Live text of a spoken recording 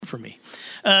for me.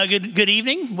 Good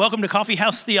evening. Welcome to Coffee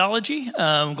House Theology.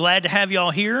 Glad to have you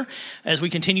all here as we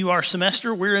continue our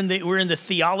semester. We're in the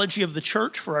theology of the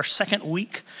church for our second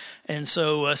week. And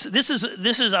so this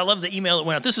is I love the email that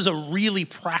went out. This is a really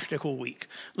practical week,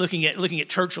 looking at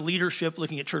church leadership,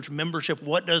 looking at church membership.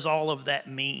 What does all of that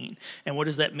mean, and what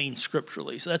does that mean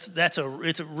scripturally? So this is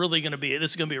going to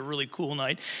be a really cool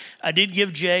night. I did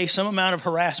give Jay some amount of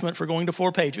harassment for going to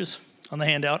 4 pages on the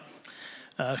handout,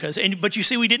 but you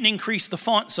see we didn't increase the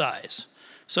font size.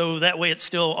 So that way it's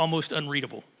still almost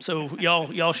unreadable. So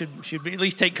y'all should at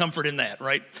least take comfort in that,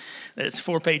 right? It's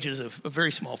 4 pages of a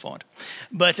very small font.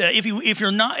 But if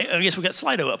you're not, I guess we got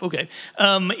Slido up. Okay.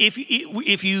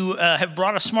 If you have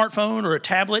brought a smartphone or a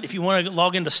tablet, if you want to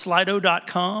log into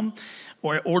Slido.com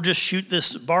or just shoot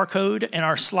this barcode, and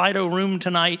our Slido room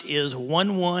tonight is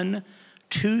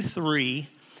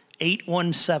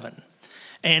 1123817.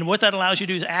 And what that allows you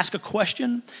to do is ask a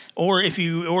question, or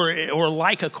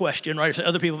like a question, right? If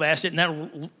other people have asked it, and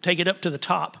that'll take it up to the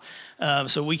top,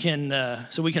 so we can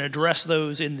address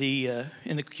those in the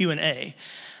Q&A.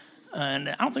 And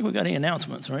I don't think we've got any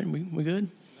announcements, right? We good?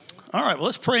 All right, well,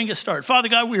 let's pray and get started. Father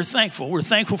God, we are thankful. We're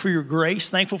thankful for your grace,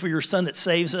 thankful for your Son that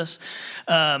saves us,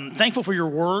 thankful for your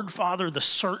word, Father, the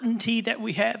certainty that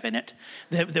we have in it,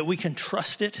 that we can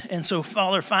trust it. And so,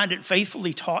 Father, find it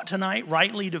faithfully taught tonight,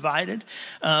 rightly divided.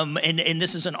 And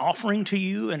this is an offering to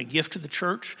you and a gift to the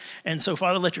church. And so,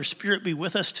 Father, let your Spirit be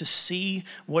with us to see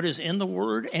what is in the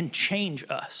word and change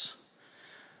us.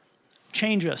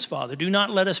 Change us, Father. Do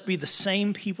not let us be the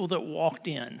same people that walked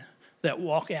in, that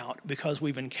walk out because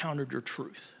we've encountered your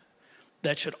truth.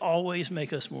 That should always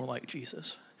make us more like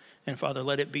Jesus. And Father,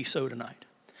 let it be so tonight.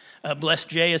 Bless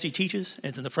Jay as he teaches.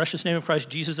 It's in the precious name of Christ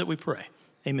Jesus that we pray.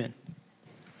 Amen.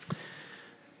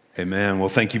 Amen. Well,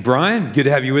 thank you, Brian. Good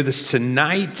to have you with us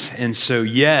tonight. And so,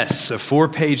 yes, a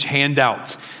 4-page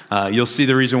handout. You'll see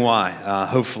the reason why.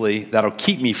 Hopefully, that'll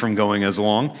keep me from going as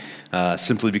long,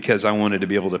 simply because I wanted to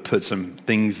be able to put some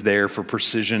things there for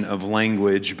precision of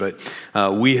language. But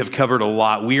we have covered a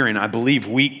lot. We are in, I believe,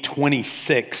 week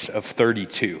 26 of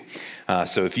 32.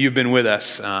 So if you've been with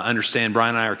us, understand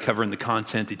Brian and I are covering the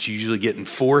content that you usually get in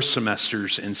 4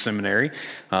 semesters in seminary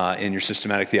in your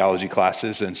systematic theology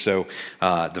classes. And so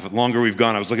the longer we've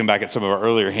gone, I was looking back at some of our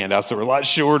earlier handouts that were a lot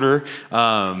shorter.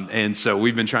 And so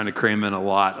we've been trying to cram in a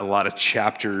lot of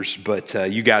chapters, but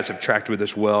you guys have tracked with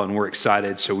us well, and we're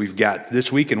excited. So we've got this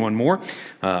week and one more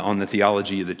on the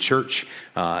theology of the church.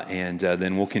 And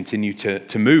then we'll continue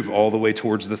to move all the way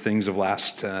towards the things of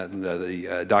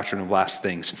the doctrine of last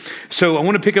things. So I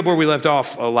want to pick up where we left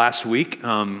off last week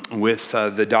with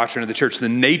the doctrine of the church, the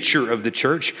nature of the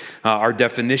church, our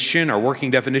definition, our working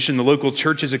definition. The local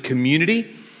church is a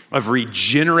community of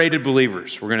regenerated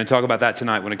believers. We're going to talk about that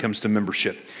tonight when it comes to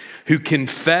membership, who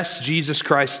confess Jesus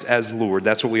Christ as Lord.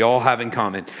 That's what we all have in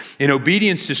common. In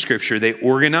obedience to Scripture, they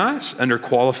organize under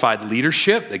qualified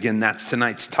leadership. Again, that's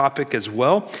tonight's topic as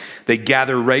well. They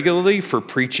gather regularly for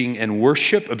preaching and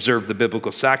worship, observe the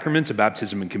biblical sacraments of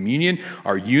baptism and communion,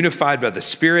 are unified by the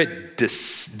Spirit,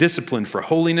 disciplined for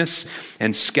holiness,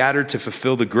 and scattered to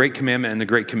fulfill the Great Commandment and the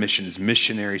Great Commission as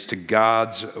missionaries to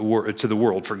the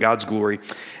world for God's glory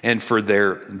and for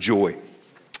their joy.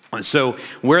 So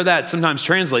where that sometimes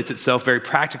translates itself, very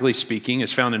practically speaking,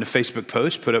 is found in a Facebook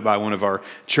post put up by one of our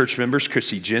church members,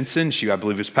 Chrissy Jensen. She, I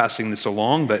believe, is passing this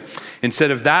along. But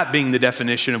instead of that being the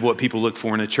definition of what people look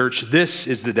for in a church, this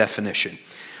is the definition.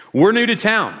 We're new to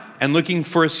town and looking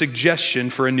for a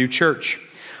suggestion for a new church.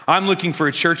 I'm looking for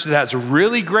a church that has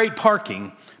really great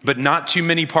parking, but not too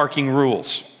many parking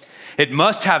rules. It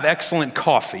must have excellent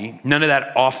coffee, none of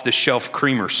that off-the-shelf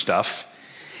creamer stuff.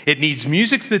 It needs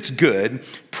music that's good,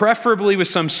 preferably with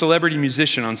some celebrity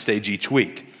musician on stage each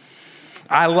week.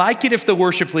 I like it if the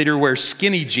worship leader wears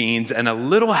skinny jeans and a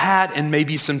little hat and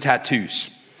maybe some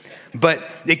tattoos. But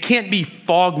it can't be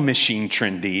fog machine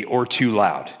trendy or too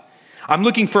loud. I'm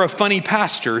looking for a funny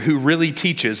pastor who really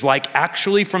teaches, like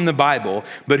actually from the Bible,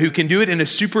 but who can do it in a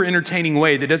super entertaining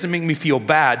way that doesn't make me feel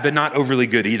bad, but not overly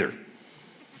good either.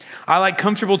 I like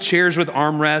comfortable chairs with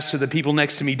armrests so the people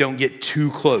next to me don't get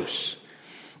too close.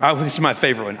 This is my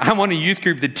favorite one. I want a youth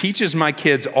group that teaches my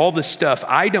kids all the stuff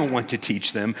I don't want to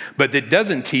teach them, but that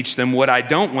doesn't teach them what I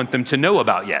don't want them to know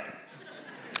about yet.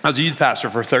 I was a youth pastor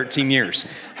for 13 years.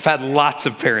 I've had lots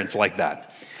of parents like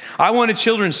that. I want a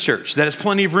children's church that has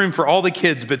plenty of room for all the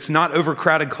kids, but it's not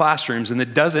overcrowded classrooms and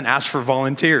that doesn't ask for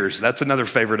volunteers. That's another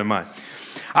favorite of mine.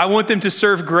 I want them to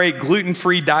serve great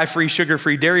gluten-free, dye-free,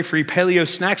 sugar-free, dairy-free, paleo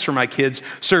snacks for my kids,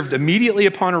 served immediately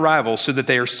upon arrival so that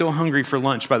they are still hungry for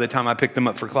lunch by the time I pick them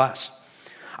up for class.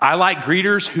 I like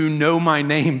greeters who know my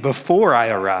name before I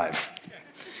arrive.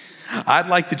 I'd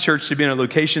like the church to be in a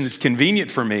location that's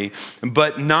convenient for me,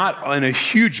 but not in a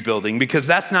huge building, because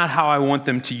that's not how I want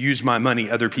them to use my money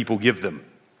other people give them.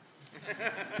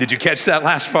 Did you catch that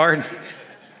last part?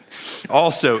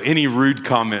 Also, any rude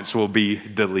comments will be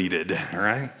deleted, all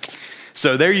right?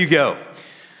 So there you go.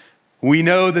 We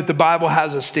know that the Bible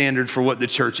has a standard for what the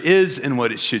church is and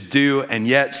what it should do, and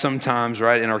yet sometimes,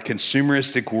 right, in our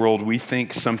consumeristic world, we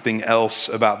think something else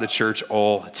about the church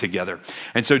altogether.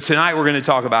 And so tonight we're going to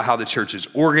talk about how the church is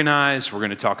organized. We're going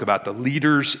to talk about the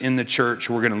leaders in the church.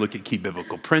 We're going to look at key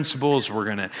biblical principles. We're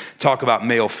going to talk about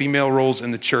male-female roles in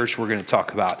the church. We're going to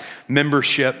talk about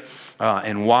membership.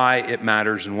 And why it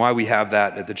matters and why we have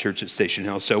that at the church at Station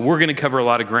Hill. So we're going to cover a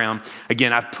lot of ground.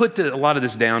 Again, I've put a lot of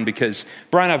this down because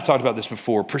Brian and I have talked about this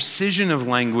before. Precision of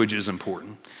language is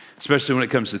important, especially when it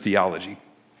comes to theology.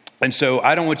 And so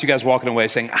I don't want you guys walking away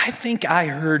saying, I think I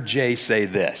heard Jay say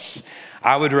this.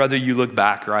 I would rather you look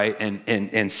back, right,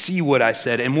 and see what I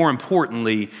said, and more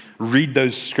importantly, read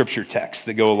those scripture texts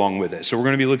that go along with it. So we're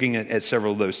going to be looking at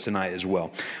several of those tonight as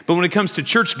well. But when it comes to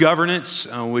church governance,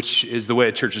 which is the way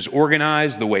a church is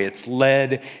organized, the way it's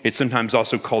led, it's sometimes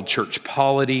also called church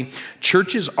polity.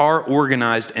 Churches are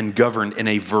organized and governed in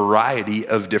a variety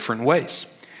of different ways.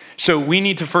 So we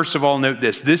need to first of all note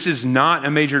this. This is not a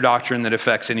major doctrine that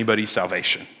affects anybody's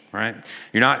salvation. Right?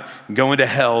 You're not going to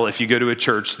hell if you go to a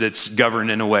church that's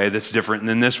governed in a way that's different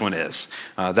than this one is.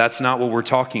 That's not what we're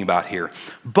talking about here.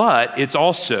 But it's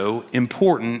also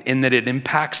important in that it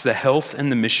impacts the health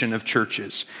and the mission of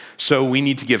churches. So we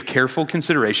need to give careful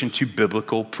consideration to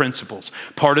biblical principles.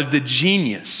 Part of the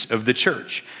genius of the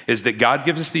church is that God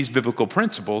gives us these biblical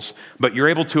principles, but you're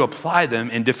able to apply them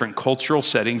in different cultural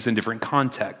settings and different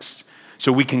contexts.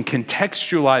 So we can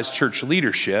contextualize church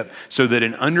leadership so that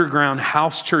an underground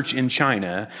house church in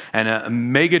China and a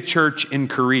mega church in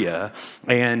Korea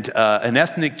and an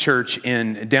ethnic church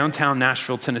in downtown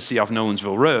Nashville, Tennessee off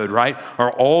Nolensville Road, right,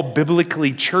 are all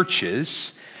biblically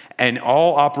churches and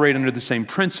all operate under the same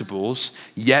principles,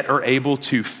 yet are able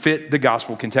to fit the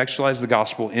gospel, contextualize the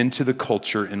gospel into the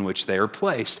culture in which they are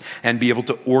placed, and be able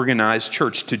to organize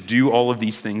church to do all of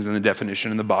these things in the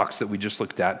definition in the box that we just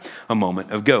looked at a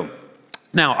moment ago.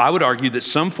 Now, I would argue that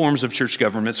some forms of church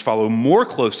governments follow more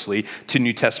closely to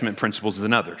New Testament principles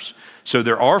than others. So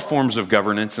there are forms of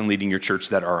governance and leading your church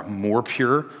that are more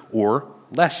pure or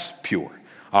less pure.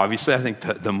 Obviously, I think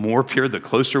the more pure, the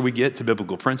closer we get to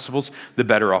biblical principles, the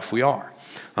better off we are.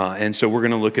 And so we're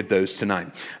going to look at those tonight.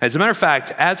 As a matter of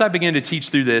fact, as I began to teach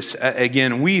through this,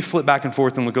 again, we flip back and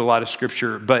forth and look at a lot of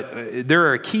scripture, but there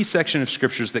are a key section of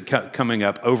scriptures that coming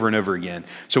up over and over again.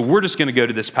 So we're just going to go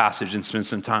to this passage and spend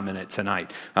some time in it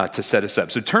tonight to set us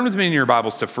up. So turn with me in your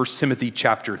Bibles to 1 Timothy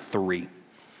chapter 3.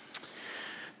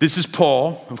 This is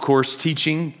Paul, of course,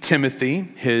 teaching Timothy,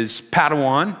 his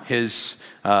Padawan, his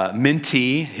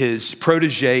mentee, his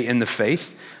protege in the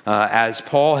faith, as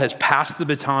Paul has passed the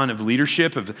baton of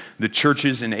leadership of the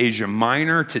churches in Asia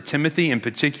Minor to Timothy, in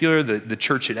particular the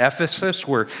church at Ephesus,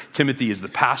 where Timothy is the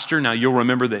pastor. Now you'll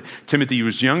remember that Timothy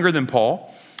was younger than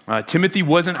Paul. Timothy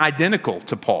wasn't identical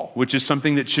to Paul, which is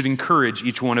something that should encourage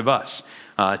each one of us.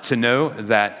 To know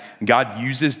that God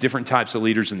uses different types of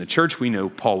leaders in the church. We know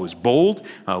Paul was bold.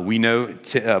 We know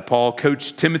Paul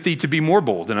coached Timothy to be more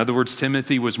bold. In other words,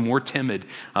 Timothy was more timid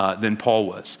than Paul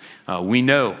was. We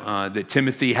know that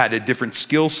Timothy had a different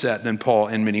skill set than Paul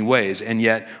in many ways, and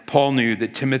yet Paul knew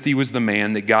that Timothy was the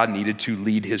man that God needed to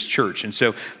lead his church. And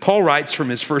so Paul writes from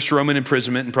his first Roman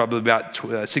imprisonment in probably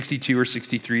about 62 or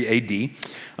 63 AD,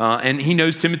 and he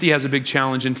knows Timothy has a big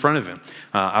challenge in front of him.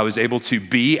 I was able to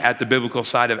be at the biblical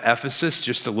side of Ephesus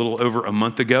just a little over a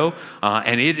month ago,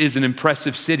 and it is an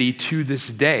impressive city to this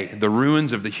day. The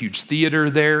ruins of the huge theater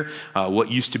there, what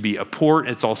used to be a port,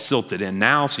 it's all silted in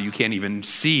now, so you can't even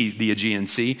see the Aegean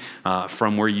Sea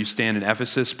from where you stand in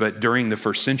Ephesus. But during the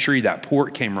first century, that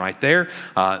port came right there.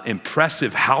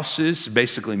 Impressive houses,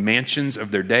 basically mansions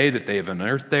of their day that they have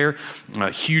unearthed there,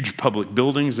 huge public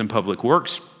buildings and public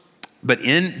works. But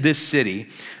in this city,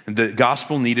 the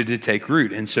gospel needed to take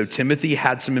root. And so Timothy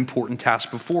had some important tasks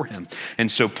before him.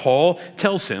 And so Paul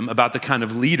tells him about the kind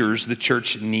of leaders the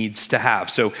church needs to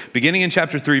have. So beginning in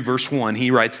chapter 3, verse 1,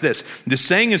 he writes this: "The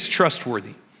saying is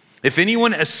trustworthy. If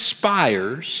anyone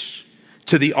aspires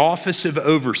to the office of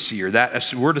overseer,"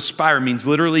 that word aspire means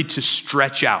literally to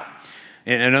stretch out.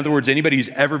 In other words, anybody who's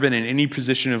ever been in any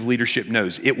position of leadership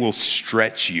knows it will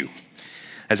stretch you.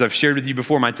 As I've shared with you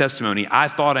before, my testimony, I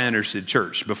thought I understood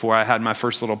church before I had my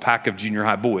first little pack of junior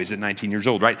high boys at 19 years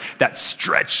old, right? That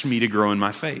stretched me to grow in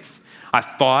my faith. I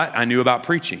thought I knew about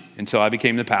preaching until I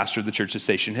became the pastor of the church at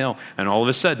Station Hill. And all of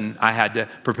a sudden, I had to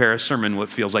prepare a sermon what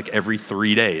feels like every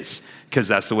 3 days, because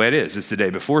that's the way it is. It's the day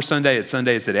before Sunday, it's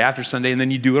Sunday, it's the day after Sunday, and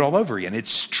then you do it all over again. It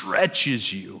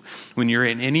stretches you when you're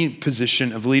in any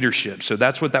position of leadership. So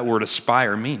that's what that word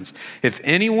aspire means. If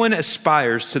anyone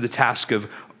aspires to the task of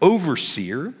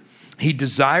overseer, he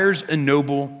desires a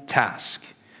noble task.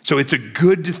 So it's a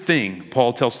good thing,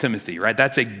 Paul tells Timothy, right?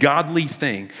 That's a godly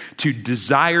thing to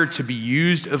desire to be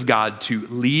used of God to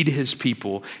lead his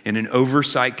people in an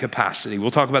oversight capacity. We'll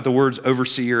talk about the words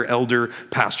overseer, elder,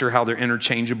 pastor, how they're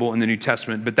interchangeable in the New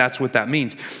Testament, but that's what that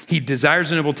means. He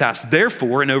desires a noble task.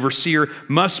 Therefore, an overseer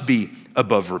must be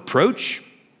above reproach,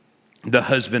 the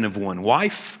husband of one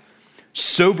wife,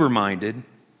 sober-minded,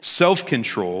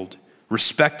 self-controlled,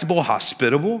 respectable,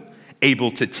 hospitable, able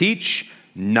to teach,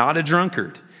 not a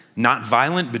drunkard, not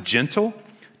violent but gentle,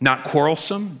 not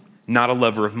quarrelsome, not a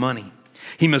lover of money.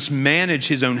 He must manage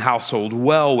his own household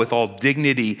well with all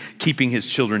dignity, keeping his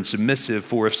children submissive.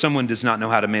 For if someone does not know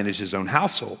how to manage his own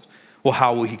household, well,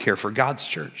 how will he care for God's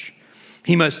church?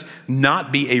 He must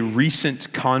not be a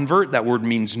recent convert. That word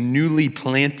means newly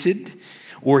planted.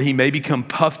 Or he may become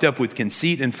puffed up with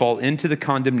conceit and fall into the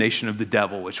condemnation of the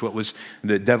devil, which what was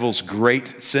the devil's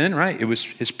great sin, right? It was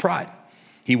his pride.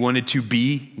 He wanted to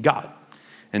be God.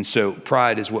 And so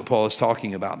pride is what Paul is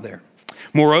talking about there.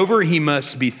 Moreover, he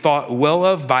must be thought well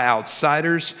of by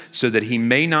outsiders so that he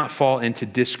may not fall into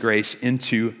disgrace,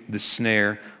 into the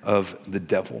snare of the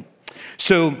devil.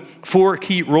 So 4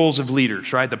 key roles of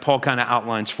leaders, right, that Paul kind of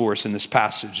outlines for us in this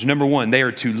passage. Number 1, they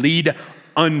are to lead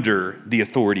under the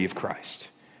authority of Christ.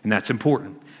 And that's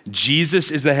important. Jesus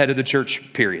is the head of the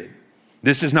church, period.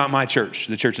 This is not my church,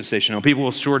 the church at Station Hill. People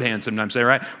will shorthand sometimes say,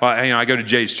 right, well, I go to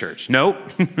Jay's church. Nope,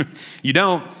 you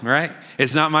don't, right?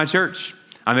 It's not my church.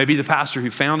 I may be the pastor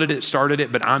who founded it, started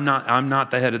it, but I'm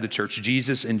not the head of the church.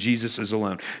 Jesus and Jesus is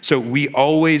alone. So we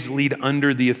always lead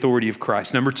under the authority of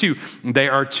Christ. Number 2, they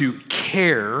are to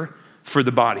care for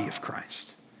the body of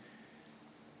Christ.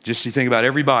 Just you think about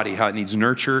every body, how it needs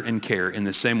nurture and care. In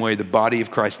the same way, the body of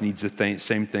Christ needs the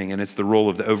same thing, and it's the role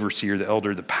of the overseer, the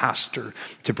elder, the pastor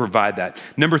to provide that.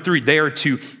 Number 3, they are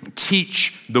to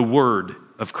teach the word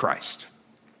of Christ.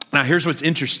 Now, here's what's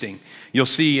interesting. You'll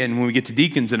see, and when we get to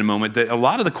deacons in a moment, that a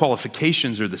lot of the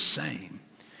qualifications are the same.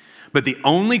 But the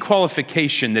only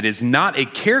qualification that is not a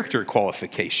character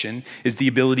qualification is the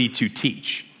ability to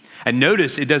teach. And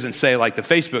notice it doesn't say like the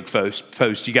Facebook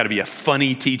post, you got to be a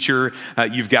funny teacher,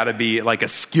 you've got to be like a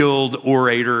skilled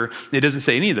orator. It doesn't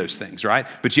say any of those things, right?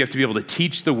 But you have to be able to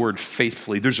teach the word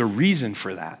faithfully. There's a reason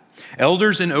for that.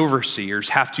 Elders and overseers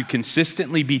have to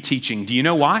consistently be teaching. Do you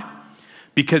know why?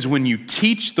 Because when you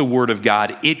teach the word of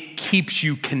God, it keeps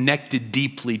you connected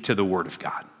deeply to the word of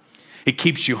God. It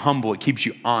keeps you humble, it keeps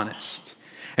you honest.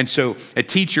 And so a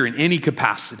teacher in any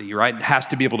capacity, right, has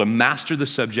to be able to master the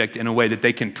subject in a way that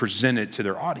they can present it to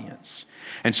their audience.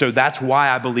 And so that's why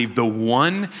I believe the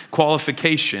one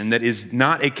qualification that is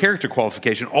not a character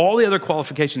qualification, all the other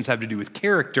qualifications have to do with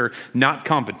character, not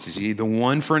competency. The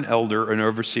one for an elder, an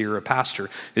overseer, a pastor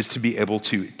is to be able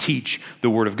to teach the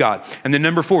word of God. And then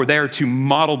number 4, they are to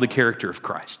model the character of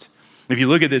Christ. If you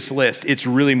look at this list, it's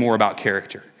really more about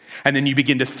character. And then you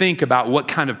begin to think about what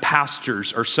kind of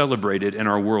pastors are celebrated in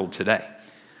our world today.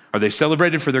 Are they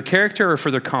celebrated for their character or for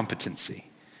their competency?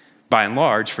 By and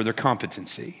large, for their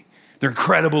competency. They're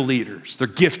incredible leaders. They're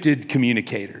gifted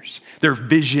communicators. They're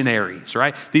visionaries,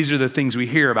 right? These are the things we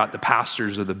hear about the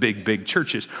pastors of the big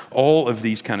churches, all of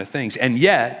these kind of things. And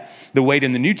yet, the weight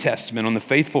in the New Testament on the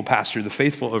faithful pastor, the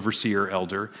faithful overseer,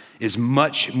 elder, is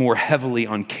much more heavily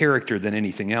on character than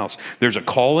anything else. There's a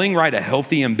calling, right? A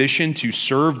healthy ambition to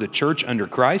serve the church under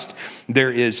Christ. There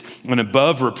is an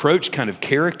above reproach kind of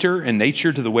character and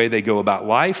nature to the way they go about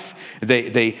life.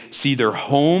 They see their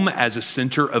home as a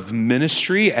center of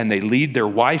ministry, and they lead their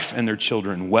wife and their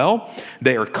children well.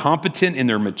 They are competent in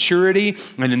their maturity,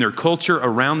 and in their culture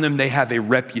around them, they have a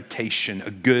reputation,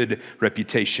 a good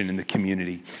reputation in the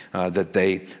community that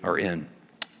they are in.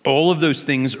 All of those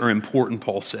things are important,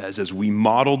 Paul says, as we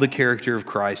model the character of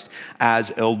Christ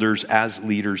as elders, as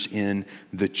leaders in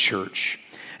the church.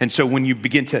 And so when you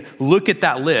begin to look at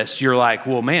that list, you're like,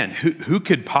 well, man, who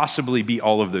could possibly be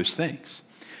all of those things?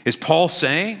 Is Paul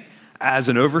saying, as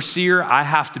an overseer, I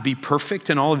have to be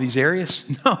perfect in all of these areas?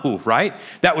 No, right?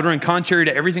 That would run contrary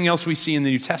to everything else we see in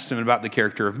the New Testament about the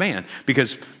character of man,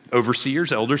 because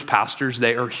overseers, elders, pastors,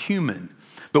 they are human.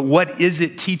 But what is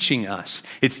it teaching us?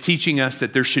 It's teaching us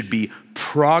that there should be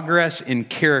progress in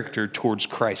character towards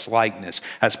Christ's likeness.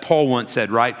 As Paul once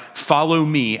said, right? Follow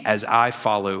me as I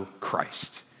follow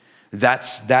Christ.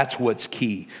 That's what's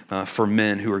key for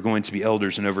men who are going to be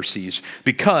elders and overseers,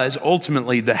 because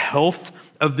ultimately the health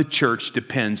of the church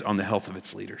depends on the health of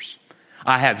its leaders.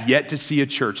 I have yet to see a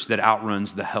church that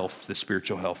outruns the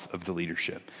spiritual health of the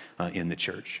leadership in the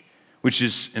church, which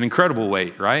is an incredible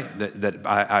weight, right? That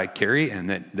I carry and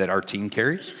that our team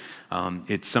carries.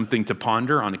 It's something to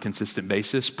ponder on a consistent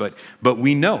basis, but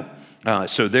we know.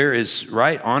 So there is,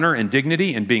 right, honor and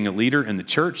dignity in being a leader in the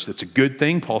church. That's a good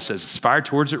thing. Paul says, aspire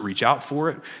towards it, reach out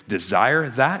for it, desire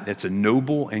that. It's a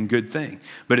noble and good thing.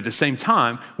 But at the same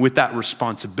time, with that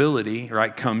responsibility,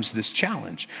 right, comes this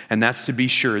challenge. And that's to be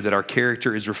sure that our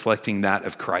character is reflecting that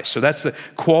of Christ. So that's the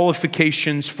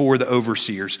qualifications for the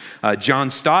overseers.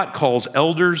 John Stott calls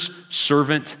elders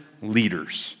servant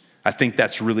leaders. I think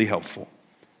that's really helpful,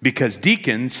 because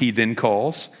deacons he then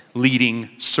calls leading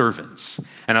servants.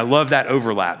 And I love that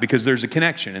overlap, because there's a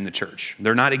connection in the church.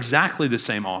 They're not exactly the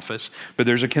same office, but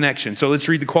there's a connection. So let's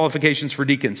read the qualifications for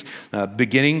deacons,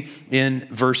 beginning in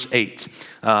verse 8.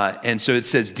 And so it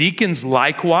says, deacons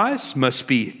likewise must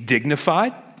be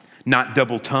dignified, not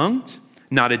double-tongued,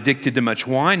 not addicted to much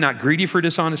wine, not greedy for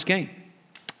dishonest gain.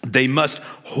 They must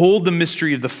hold the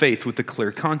mystery of the faith with a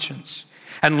clear conscience.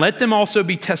 And let them also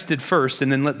be tested first, and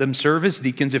then let them serve as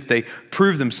deacons if they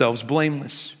prove themselves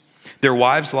blameless. Their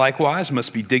wives likewise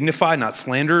must be dignified, not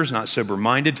slanderers, not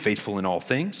sober-minded, faithful in all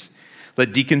things.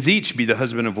 Let deacons each be the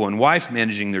husband of one wife,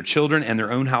 managing their children and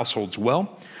their own households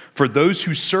well. For those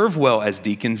who serve well as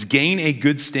deacons gain a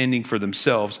good standing for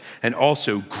themselves, and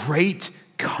also great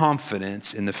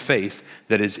confidence in the faith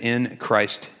that is in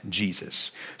Christ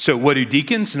Jesus. So what do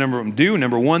deacons, do?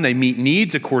 Number one, they meet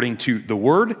needs according to the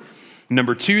word.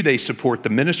 Number two, they support the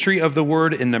ministry of the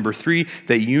word. And number three,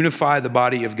 they unify the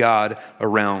body of God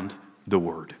around the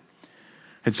word.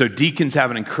 And so deacons have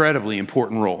an incredibly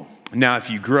important role. Now, if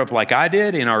you grew up like I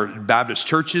did in our Baptist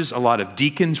churches, a lot of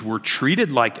deacons were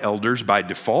treated like elders by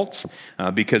default,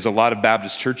 because a lot of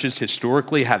Baptist churches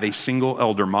historically have a single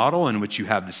elder model in which you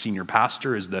have the senior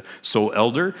pastor as the sole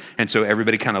elder. And so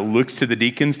everybody kind of looks to the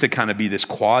deacons to kind of be this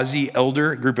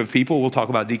quasi-elder group of people. We'll talk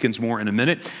about deacons more in a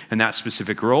minute and that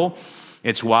specific role.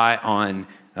 It's why on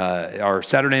our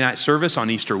Saturday night service on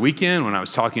Easter weekend, when I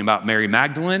was talking about Mary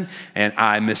Magdalene, and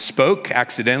I misspoke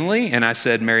accidentally, and I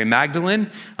said Mary Magdalene,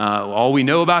 all we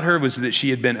know about her was that she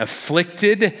had been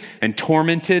afflicted and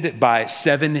tormented by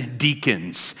 7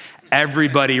 deacons.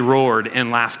 Everybody roared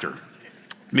in laughter,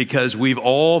 because we've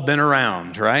all been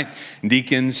around, right?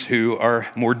 Deacons who are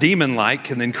more demon-like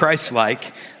than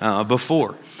Christ-like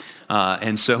before.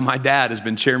 And so my dad has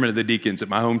been chairman of the deacons at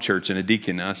my home church and a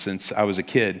deacon since I was a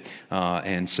kid.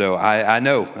 And so I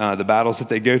know the battles that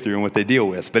they go through and what they deal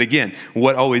with. But again,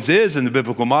 what always is in the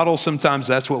biblical model, sometimes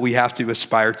that's what we have to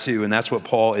aspire to. And that's what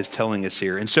Paul is telling us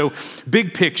here. And so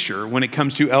big picture when it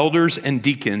comes to elders and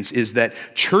deacons is that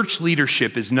church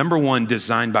leadership is, number one,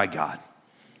 designed by God.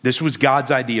 This was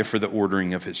God's idea for the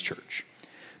ordering of his church.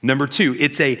 Number two,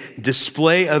 it's a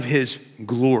display of his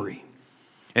glory.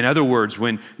 In other words,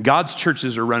 when God's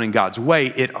churches are running God's way,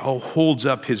 it holds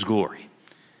up his glory.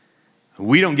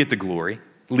 We don't get the glory.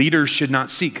 Leaders should not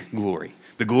seek glory.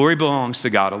 The glory belongs to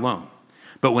God alone.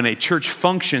 But when a church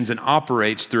functions and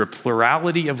operates through a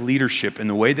plurality of leadership in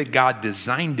the way that God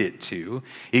designed it to,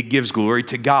 it gives glory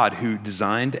to God who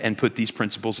designed and put these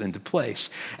principles into place.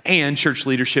 And church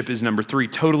leadership is, number three,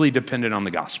 totally dependent on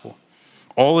the gospel.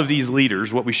 All of these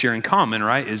leaders, what we share in common,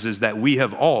 right, is that we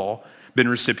have all been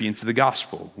recipients of the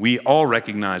gospel. We all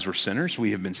recognize we're sinners.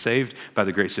 We have been saved by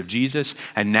the grace of Jesus.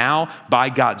 And now, by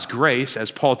God's grace,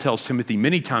 as Paul tells Timothy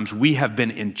many times, we have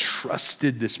been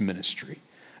entrusted this ministry.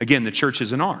 Again, the church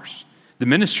isn't ours. The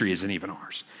ministry isn't even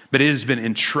ours. But it has been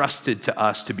entrusted to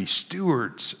us to be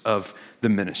stewards of the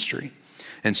ministry.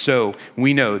 And so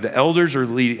we know the elders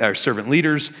are servant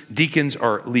leaders, deacons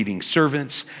are leading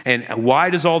servants. And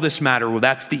why does all this matter? Well,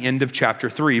 that's the end of chapter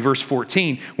 3, verse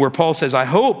 14, where Paul says, I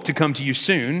hope to come to you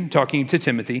soon, talking to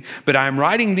Timothy, but I am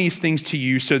writing these things to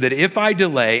you so that if I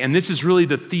delay, and this is really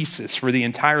the thesis for the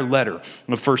entire letter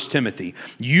of 1 Timothy,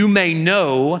 you may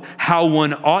know how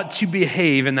one ought to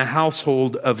behave in the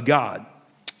household of God,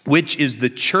 which is the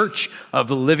church of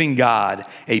the living God,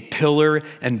 a pillar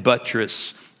and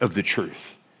buttress of the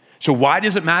truth. So why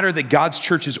does it matter that God's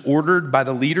church is ordered by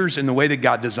the leaders in the way that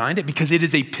God designed it? Because it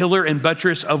is a pillar and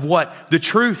buttress of what? The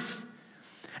truth.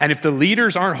 And if the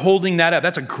leaders aren't holding that up,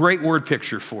 that's a great word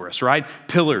picture for us, right?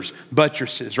 Pillars,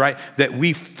 buttresses, right? That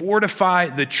we fortify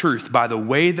the truth by the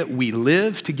way that we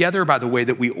live together, by the way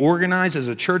that we organize as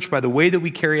a church, by the way that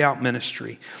we carry out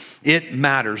ministry. It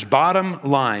matters. Bottom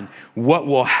line, what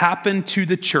will happen to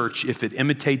the church if it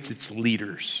imitates its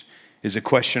leaders is a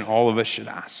question all of us should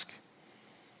ask.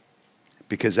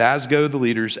 because as go the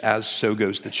leaders, as so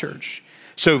goes the church.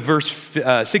 So verse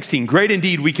 16, great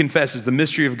indeed, we confess, is the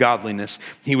mystery of godliness.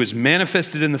 He was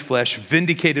manifested in the flesh,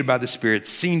 vindicated by the Spirit,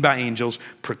 seen by angels,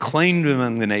 proclaimed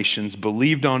among the nations,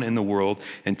 believed on in the world,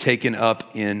 and taken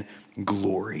up in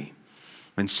glory.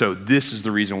 And so this is the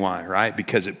reason why, right?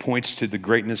 Because it points to the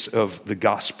greatness of the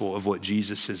gospel of what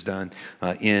Jesus has done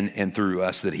in and through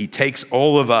us, that he takes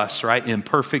all of us, right,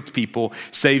 imperfect people,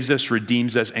 saves us,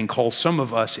 redeems us, and calls some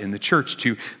of us in the church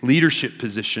to leadership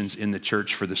positions in the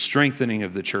church for the strengthening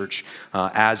of the church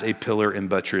as a pillar and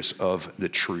buttress of the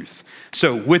truth.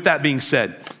 So with that being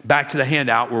said, back to the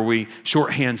handout where we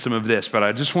shorthand some of this, but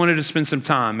I just wanted to spend some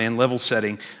time, level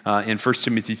setting in 1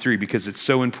 Timothy 3 because it's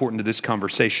so important to this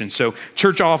conversation. So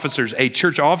church officers. A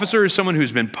church officer is someone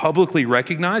who's been publicly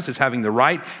recognized as having the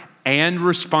right and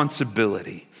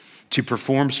responsibility to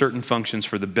perform certain functions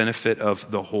for the benefit of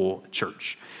the whole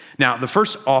church. Now, the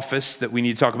first office that we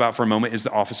need to talk about for a moment is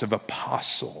the office of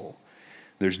apostle.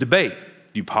 There's debate.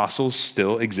 Do apostles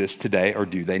still exist today or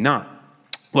do they not?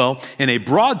 Well, in a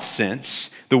broad sense,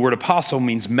 the word apostle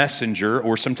means messenger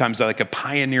or sometimes like a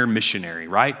pioneer missionary,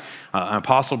 right? An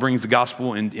apostle brings the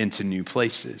gospel into new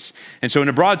places. And so in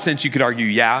a broad sense, you could argue,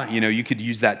 you could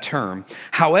use that term.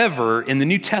 However, in the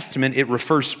New Testament, it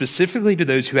refers specifically to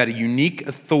those who had a unique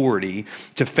authority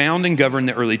to found and govern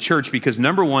the early church because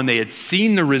number one, they had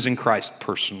seen the risen Christ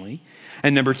personally.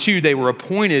 And number two, they were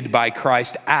appointed by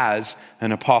Christ as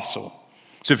an apostle.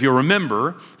 So if you'll remember,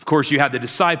 of course, you had the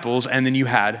disciples and then you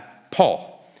had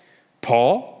Paul.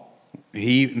 Paul,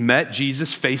 he met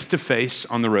Jesus face to face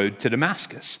on the road to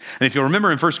Damascus. And if you'll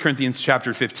remember in 1 Corinthians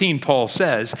chapter 15, Paul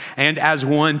says, and as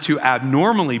one too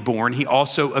abnormally born, he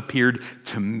also appeared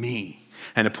to me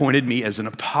and appointed me as an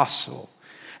apostle.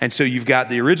 And so you've got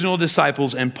the original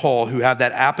disciples and Paul who have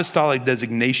that apostolic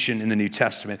designation in the New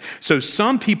Testament. So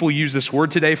some people use this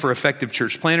word today for effective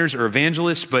church planners or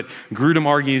evangelists, but Grudem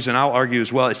argues, and I'll argue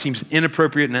as well, it seems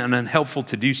inappropriate and unhelpful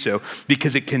to do so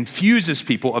because it confuses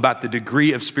people about the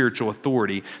degree of spiritual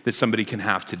authority that somebody can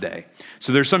have today.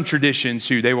 So there's some traditions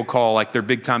who they will call like their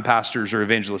big time pastors or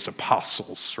evangelists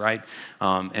apostles, right?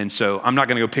 And so I'm not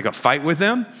gonna go pick a fight with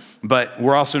them, but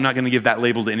we're also not going to give that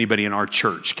label to anybody in our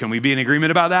church. Can we be in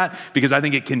agreement about that? Because I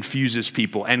think it confuses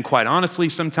people. And quite honestly,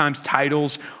 sometimes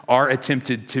titles are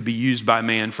attempted to be used by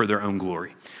man for their own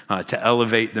glory, to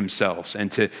elevate themselves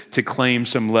and to claim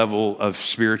some level of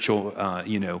spiritual,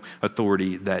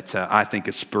 authority that I think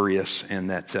is spurious and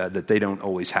that they don't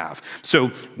always have.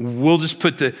 So we'll just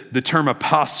put the term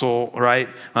apostle, right,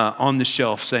 on the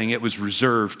shelf, saying it was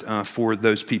reserved for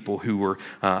those people who were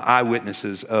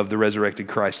eyewitnesses of the resurrected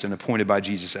Christ and appointed by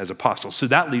Jesus as apostles. So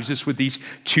that leaves us with these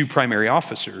two primary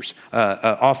offices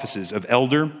of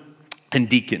elder and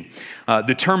deacon.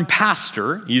 The term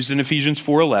pastor, used in Ephesians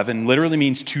 4:11, literally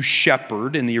means to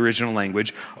shepherd in the original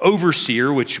language.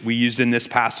 Overseer, which we used in this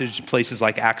passage, places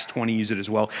like Acts 20 use it as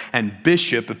well. And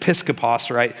bishop, episkopos,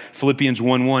 right, Philippians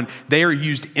 1:1, they are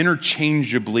used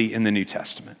interchangeably in the New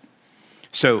Testament.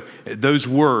 So those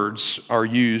words are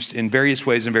used in various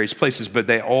ways in various places, but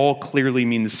they all clearly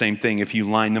mean the same thing if you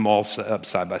line them all up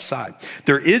side by side.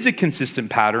 There is a consistent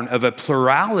pattern of a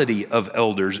plurality of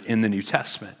elders in the New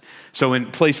Testament. So in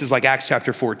places like Acts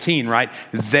chapter 14, right,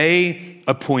 they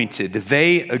appointed,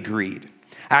 they agreed.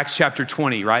 Acts chapter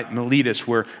 20, right, Miletus,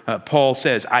 where Paul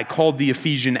says, I called the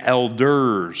Ephesian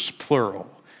elders, plural.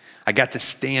 I got to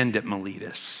stand at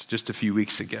Miletus just a few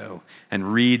weeks ago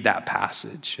and read that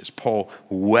passage as Paul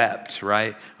wept,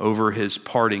 right, over his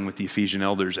parting with the Ephesian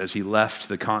elders as he left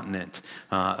the continent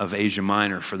of Asia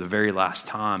Minor for the very last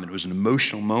time. And it was an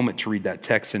emotional moment to read that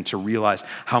text and to realize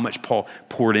how much Paul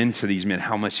poured into these men,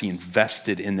 how much he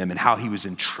invested in them, and how he was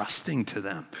entrusting to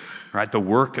them, right, the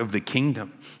work of the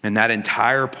kingdom and that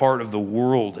entire part of the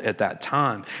world at that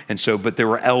time. And so, but there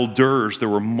were elders, there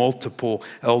were multiple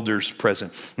elders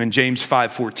present. In James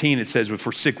 5:14, it says, if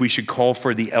we're sick, we should call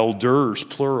for the elders,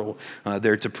 plural,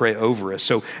 there to pray over us.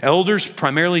 So elders,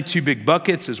 primarily two big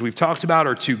buckets, as we've talked about,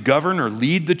 are to govern or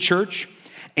lead the church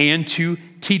and to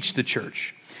teach the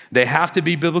church. They have to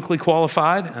be biblically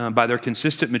qualified by their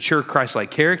consistent, mature,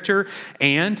 Christ-like character.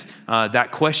 And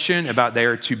that question about they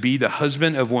are to be the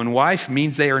husband of one wife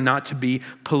means they are not to be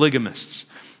polygamists.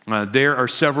 There are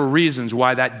several reasons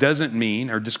why that doesn't mean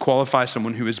or disqualify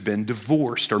someone who has been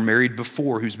divorced or married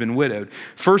before, who's been widowed.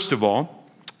 First of all,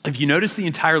 if you notice the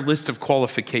entire list of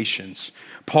qualifications,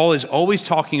 Paul is always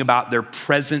talking about their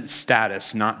present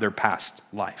status, not their past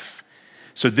life.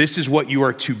 So this is what you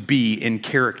are to be in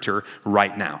character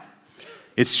right now.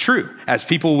 It's true. As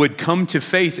people would come to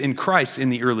faith in Christ in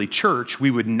the early church,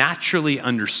 we would naturally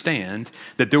understand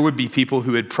that there would be people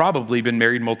who had probably been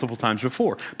married multiple times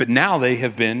before, but now they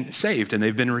have been saved and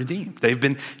they've been redeemed. They've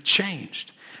been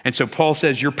changed. And so Paul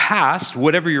says your past,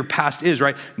 whatever your past is,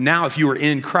 right? Now, if you are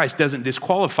in Christ, doesn't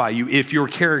disqualify you if your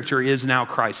character is now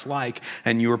Christ-like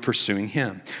and you are pursuing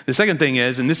him. The second thing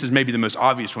is, and this is maybe the most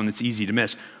obvious one that's easy to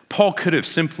miss, Paul could have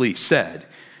simply said,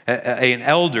 an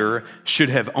elder should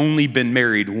have only been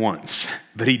married once,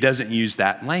 but he doesn't use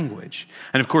that language.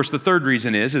 And of course, the third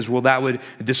reason is well, that would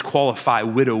disqualify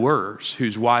widowers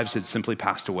whose wives had simply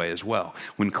passed away as well,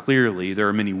 when clearly there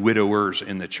are many widowers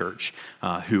in the church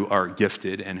who are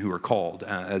gifted and who are called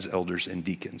as elders and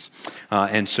deacons.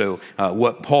 And so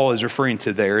what Paul is referring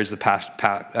to there is the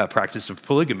practice of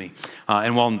polygamy.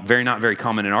 And while not very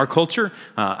common in our culture,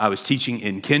 I was teaching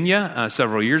in Kenya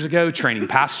several years ago, training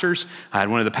pastors. I had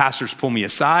one of the pastors pull me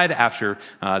aside after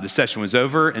the session was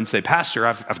over and say, "Pastor,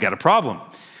 I've got a problem." I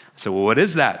said, "Well, what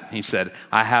is that?" He said,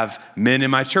 "I have men in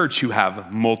my church who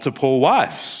have multiple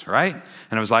wives," right?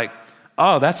 And I was like,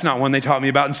 "Oh, that's not one they taught me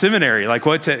about in seminary, like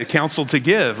what to counsel to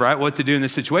give, right? What to do in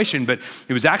this situation." But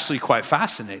it was actually quite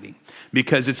fascinating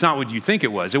because it's not what you think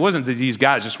it was. It wasn't that these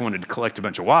guys just wanted to collect a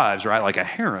bunch of wives, right? Like a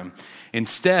harem.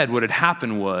 Instead, what had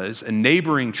happened was a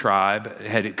neighboring tribe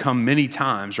had come many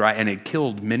times, right? And had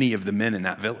killed many of the men in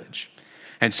that village.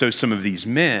 And so some of these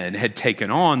men had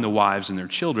taken on the wives and their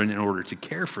children in order to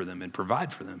care for them and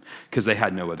provide for them because they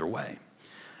had no other way.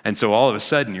 And so all of a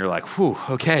sudden you're like, whew,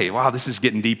 okay, wow, this is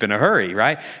getting deep in a hurry,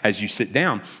 right? As you sit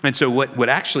down. And so what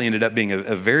actually ended up being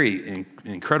a very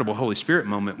incredible Holy Spirit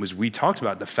moment was we talked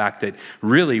about the fact that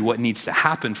really what needs to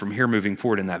happen from here moving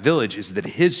forward in that village is that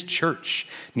his church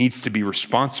needs to be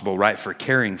responsible, right, for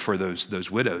caring for those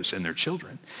widows and their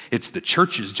children. It's the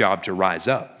church's job to rise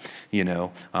up,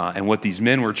 and what these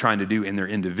men were trying to do in their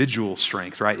individual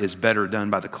strength, right, is better done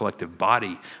by the collective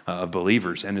body of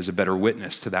believers and is a better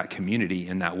witness to that community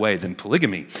in that way than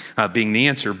polygamy being the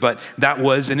answer. But that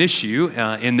was an issue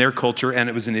in their culture, and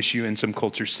it was an issue in some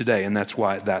cultures today, and that's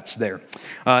why that's there.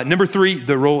 Number 3,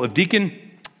 the role of deacon.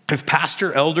 If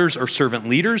pastor, elders, or servant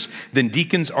leaders, then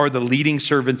deacons are the leading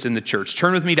servants in the church.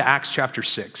 Turn with me to Acts chapter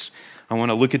 6. I want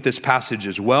to look at this passage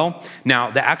as well.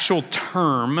 Now, the actual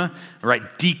term,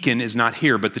 right, deacon is not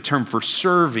here, but the term for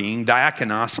serving,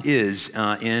 diakonos, is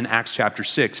in Acts chapter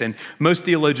 6. And most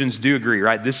theologians do agree,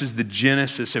 right? This is the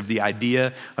genesis of the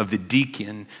idea of the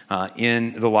deacon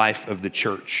in the life of the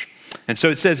church. And so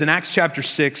it says in Acts chapter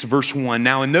 6, verse 1,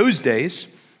 "Now in those days,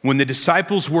 when the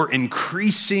disciples were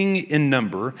increasing in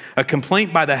number, a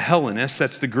complaint by the Hellenists,"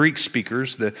 that's the Greek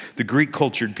speakers, the Greek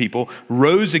cultured people,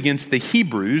 "rose against the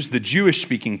Hebrews," the Jewish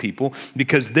speaking people,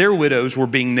 because their widows were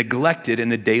being neglected in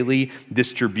the daily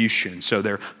distribution. So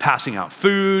they're passing out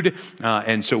food.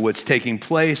 And so what's taking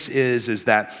place is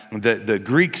that the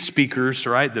Greek speakers,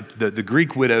 right, the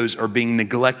Greek widows are being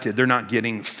neglected. They're not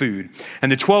getting food.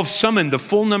 And the 12 summoned the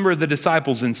full number of the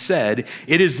disciples and said,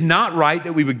 "It is not right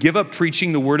that we would give up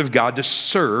preaching the word of God to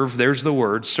serve," there's the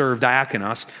word, serve,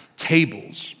 diakonos,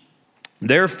 "tables.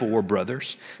 Therefore,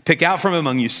 brothers, pick out from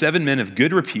among you 7 men of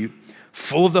good repute,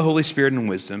 full of the Holy Spirit and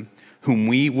wisdom, whom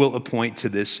we will appoint to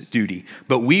this duty.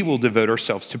 But we will devote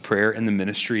ourselves to prayer and the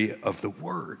ministry of the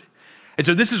word." And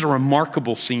so this is a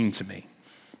remarkable scene to me,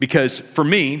 because for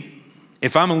me,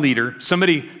 if I'm a leader,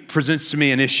 somebody presents to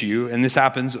me an issue, and this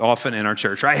happens often in our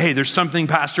church, right? "Hey, there's something,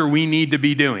 Pastor, we need to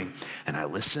be doing." And I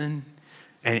listen.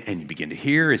 And you begin to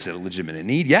hear, is it a legitimate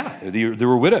need? Yeah, there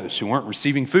were widows who weren't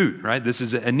receiving food, right? This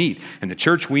is a need. In the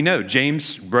church, we know,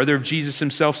 James, brother of Jesus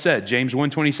himself, said, James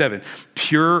 1:27,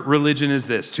 "Pure religion is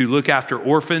this, to look after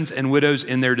orphans and widows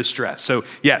in their distress." So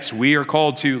yes, we are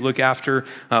called to look after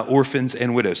orphans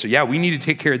and widows. So yeah, we need to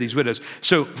take care of these widows.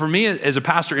 So for me as a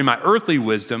pastor, in my earthly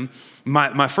wisdom,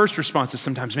 my first response is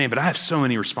sometimes, man, but I have so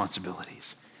many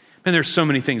responsibilities. Man, there's so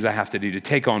many things I have to do. To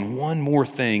take on one more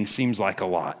thing seems like a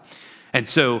lot. And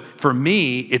so for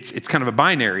me, it's kind of a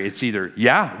binary. It's either,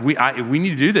 yeah, we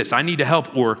need to do this, I need to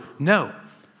help, or no.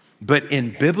 But in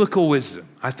biblical wisdom,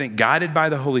 I think guided by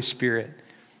the Holy Spirit,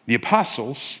 the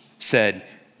apostles said,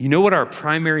 you know what our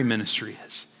primary ministry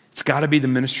is? It's got to be the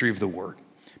ministry of the word.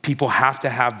 People have to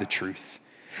have the truth.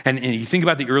 And you think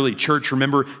about the early church,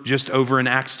 remember just over in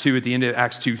Acts 2, at the end of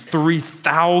Acts 2,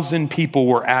 3,000 people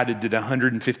were added to the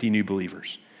 150 new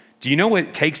believers. Do you know what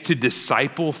it takes to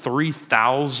disciple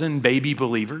 3,000 baby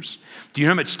believers? Do you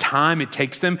know how much time it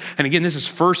takes them? And again, this is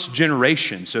first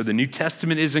generation, so the New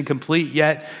Testament isn't complete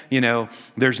yet.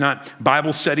 There's not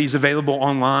Bible studies available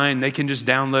online. They can just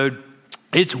download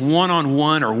It's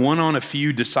one-on-one or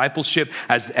one-on-a-few discipleship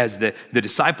as the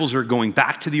disciples are going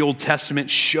back to the Old Testament,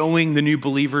 showing the new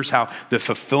believers how the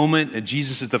fulfillment,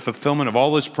 Jesus is the fulfillment of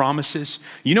all those promises.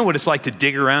 You know what it's like to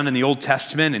dig around in the Old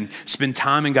Testament and spend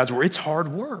time in God's word. It's hard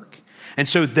work. And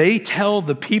so they tell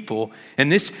the people,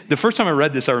 and the first time I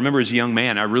read this, I remember as a young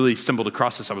man, I really stumbled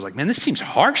across this. I was like, man, this seems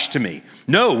harsh to me.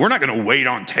 No, we're not gonna wait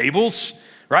on tables,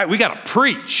 right? We gotta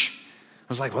preach. I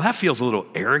was like, well, that feels a little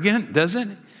arrogant,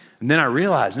 doesn't it? And then I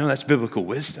realized, no, that's biblical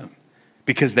wisdom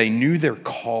because they knew their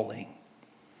calling.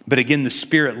 But again, the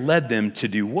Spirit led them to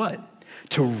do what?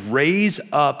 To raise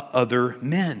up other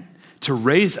men, to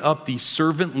raise up these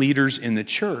servant leaders in the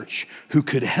church who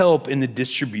could help in the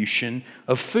distribution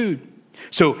of food.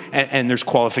 So, and there's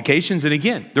qualifications, and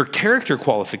again, they're character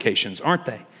qualifications, aren't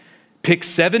they? Pick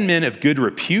 7 men of good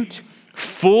repute,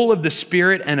 full of the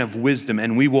Spirit and of wisdom,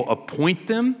 and we will appoint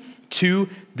them to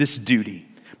this duty.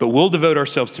 But we'll devote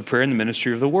ourselves to prayer and the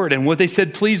ministry of the word. And what they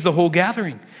said pleased the whole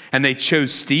gathering. And they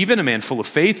chose Stephen, a man full of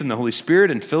faith in the Holy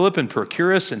Spirit, and Philip and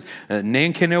Prochorus and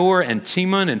Nicanor and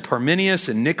Timon and Parmenius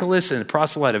and Nicholas and the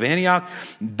proselyte of Antioch.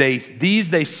 These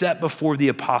they set before the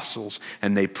apostles,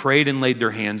 and they prayed and laid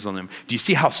their hands on them. Do you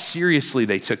see how seriously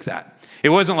they took that? It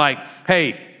wasn't like,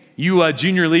 hey, you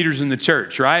junior leaders in the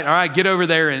church, right? All right, get over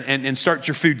there and start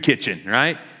your food kitchen,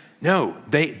 right? No,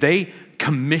 they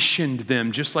commissioned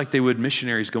them just like they would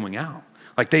missionaries going out.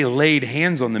 Like they laid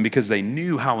hands on them because they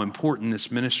knew how important this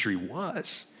ministry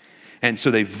was. And so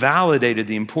they validated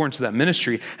the importance of that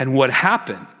ministry. And what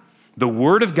happened? The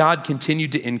word of God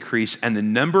continued to increase, and the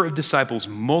number of disciples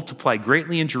multiplied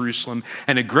greatly in Jerusalem,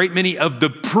 and a great many of the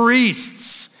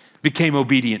priests became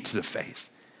obedient to the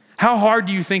faith. How hard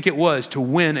do you think it was to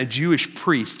win a Jewish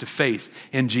priest to faith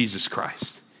in Jesus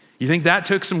Christ? You think that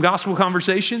took some gospel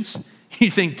conversations? You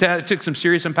think that took some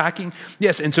serious unpacking?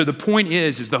 Yes, and so the point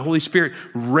is the Holy Spirit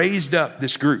raised up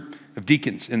this group of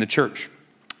deacons in the church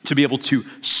to be able to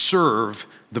serve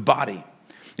the body.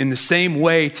 In the same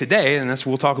way today, and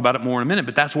we'll talk about it more in a minute,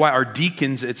 but that's why our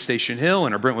deacons at Station Hill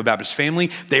and our Brentwood Baptist family,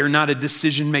 they are not a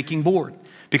decision-making board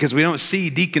because we don't see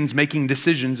deacons making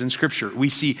decisions in Scripture. We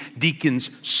see deacons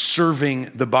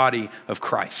serving the body of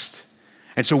Christ.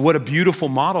 And so what a beautiful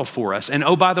model for us. And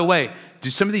oh, by the way, do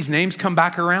some of these names come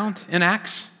back around in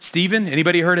Acts? Stephen,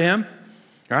 anybody heard of him?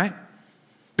 All right.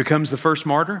 Becomes the first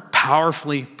martyr,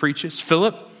 powerfully preaches.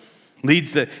 Philip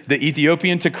leads the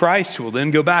Ethiopian to Christ, who will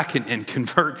then go back and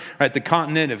convert the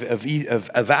continent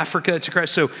of Africa to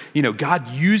Christ. So, God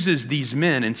uses these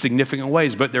men in significant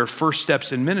ways, but their first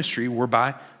steps in ministry were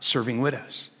by serving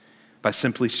widows, by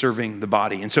simply serving the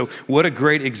body. And so what a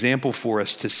great example for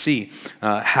us to see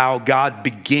how God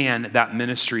began that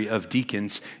ministry of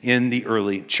deacons in the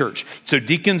early church. So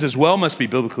deacons as well must be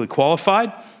biblically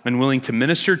qualified and willing to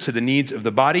minister to the needs of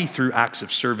the body through acts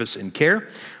of service and care.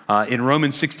 In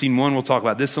Romans 16:1, we'll talk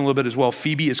about this in a little bit as well.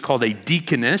 Phoebe is called a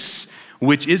deaconess,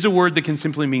 which is a word that can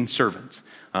simply mean servant.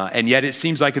 And yet it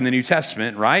seems like in the New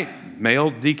Testament, right?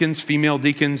 Male deacons, female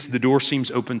deacons, the door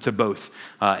seems open to both,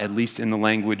 at least in the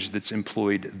language that's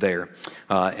employed there.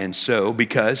 And so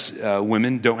because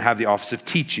women don't have the office of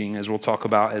teaching, as we'll talk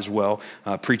about as well,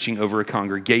 preaching over a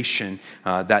congregation,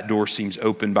 that door seems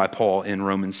open by Paul in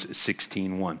Romans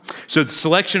 16:1. So the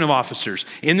selection of officers.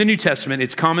 In the New Testament,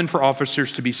 it's common for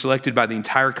officers to be selected by the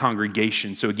entire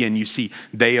congregation. So again, you see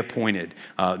they appointed.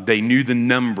 They knew the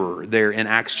number there in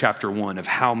Acts chapter 1 of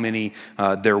how many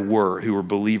there were who were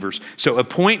believers. So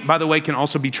appoint, by the way, can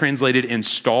also be translated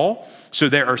install. So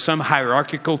there are some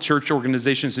hierarchical church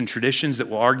organizations and traditions that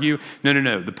will argue,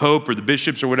 no, the Pope or the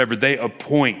bishops or whatever, they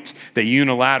appoint, they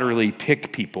unilaterally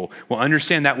pick people. Well,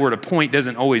 understand that word appoint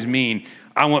doesn't always mean,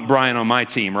 I want Brian on my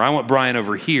team or I want Brian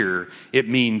over here. It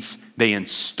means they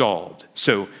installed.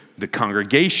 So the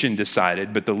congregation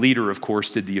decided, but the leader, of course,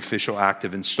 did the official act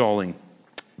of installing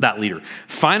that leader.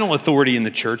 Final authority in the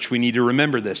church, we need to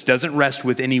remember this, doesn't rest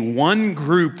with any one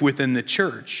group within the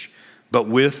church, but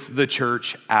with the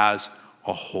church as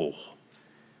a whole.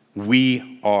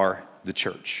 We are the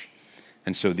church.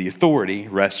 And so the authority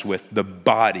rests with the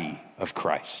body of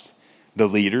Christ. The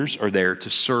leaders are there to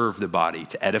serve the body,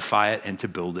 to edify it and to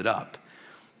build it up.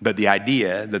 But the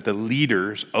idea that the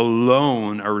leaders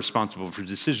alone are responsible for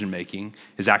decision-making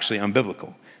is actually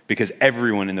unbiblical, because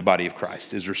everyone in the body of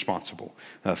Christ is responsible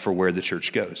for where the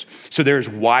church goes. So there's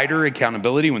wider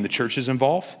accountability when the church is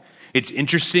involved. It's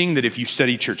interesting that if you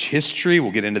study church history,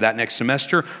 we'll get into that next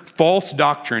semester, false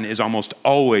doctrine is almost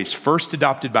always first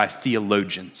adopted by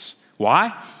theologians.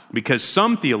 Why? Because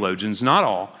some theologians, not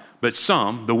all, but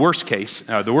some, the worst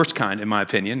kind in my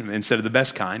opinion, instead of the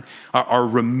best kind, are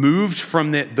removed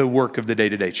from the work of the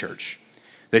day-to-day church.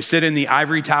 They sit in the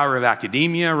ivory tower of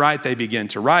academia, right? They begin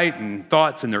to write and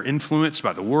thoughts, and they're influenced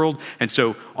by the world. And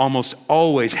so almost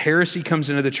always heresy comes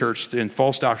into the church and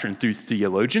false doctrine through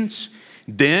theologians.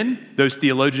 Then those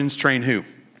theologians train who?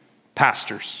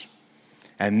 Pastors.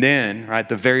 And then, right,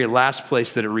 the very last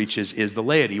place that it reaches is the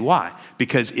laity. Why?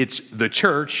 Because it's the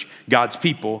church, God's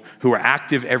people, who are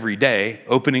active every day,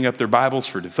 opening up their Bibles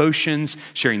for devotions,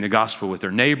 sharing the gospel with their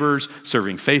neighbors,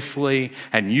 serving faithfully.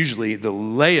 And usually the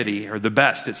laity are the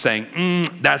best at saying,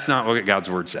 that's not what God's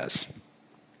word says.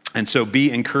 And so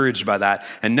be encouraged by that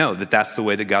and know that that's the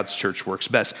way that God's church works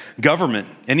best. Government,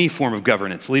 any form of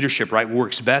governance, leadership, right,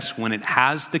 works best when it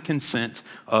has the consent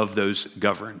of those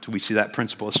governed. We see that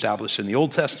principle established in the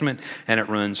Old Testament, and it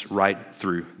runs right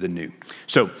through the New.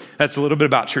 So that's a little bit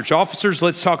about church officers.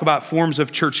 Let's talk about forms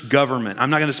of church government. I'm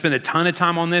not going to spend a ton of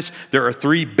time on this. There are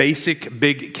three basic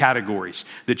big categories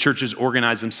that churches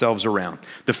organize themselves around.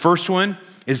 The first one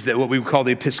is that what we would call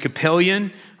the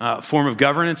Episcopalian form of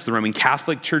governance. The Roman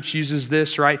Catholic Church uses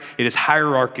this, right? It is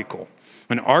hierarchical.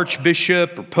 An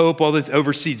archbishop or pope, all this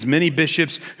oversees many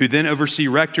bishops who then oversee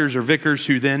rectors or vicars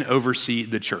who then oversee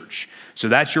the church. So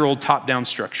that's your old top-down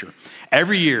structure.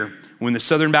 Every year, when the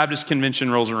Southern Baptist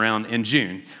Convention rolls around in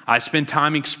June, I spend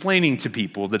time explaining to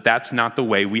people that that's not the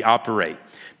way we operate.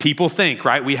 People think,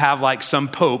 right, we have like some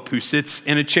pope who sits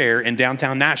in a chair in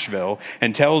downtown Nashville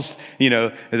and tells,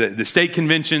 the state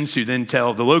conventions who then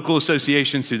tell the local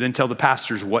associations who then tell the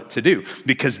pastors what to do.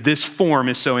 Because this form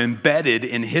is so embedded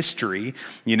in history,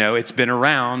 it's been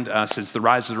around since the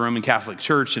rise of the Roman Catholic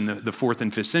Church in the 4th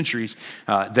and 5th centuries,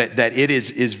 that it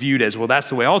is viewed as, well, that's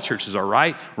the way all churches are,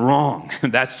 right? Wrong.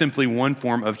 That's simply one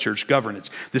form of church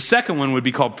governance. The second one would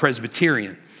be called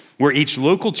Presbyterian, where each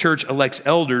local church elects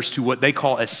elders to what they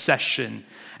call a session.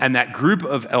 And that group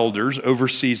of elders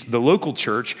oversees the local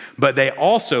church, but they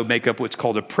also make up what's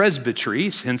called a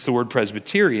presbytery, hence the word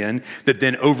Presbyterian, that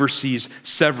then oversees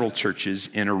several churches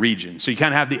in a region. So you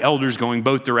kind of have the elders going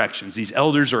both directions. These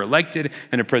elders are elected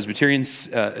in a Presbyterian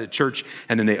church,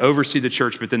 and then they oversee the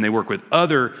church, but then they work with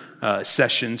other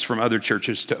sessions from other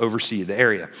churches to oversee the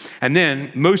area. And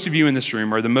then most of you in this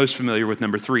room are the most familiar with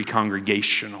number 3,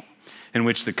 congregational, in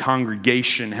which the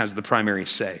congregation has the primary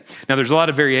say. Now, there's a lot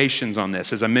of variations on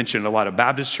this. As I mentioned, a lot of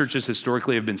Baptist churches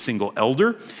historically have been single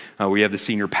elder, where you have the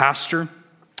senior pastor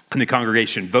and the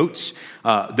congregation votes.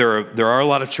 There are a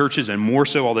lot of churches, and more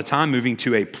so all the time, moving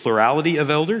to a plurality of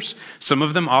elders. Some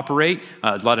of them operate,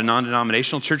 a lot of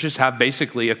non-denominational churches have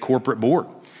basically a corporate board.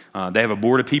 They have a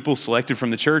board of people selected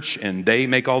from the church, and they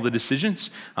make all the decisions,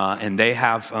 and they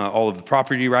have all of the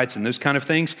property rights and those kind of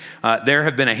things. There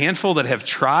have been a handful that have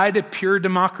tried a pure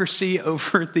democracy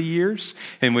over the years,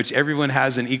 in which everyone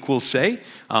has an equal say.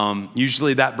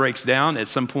 Usually that breaks down at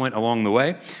some point along the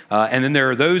way. And then there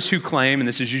are those who claim, and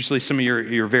this is usually some of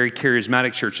your very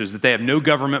charismatic churches, that they have no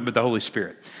government but the Holy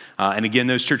Spirit. And again,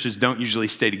 those churches don't usually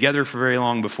stay together for very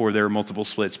long before there are multiple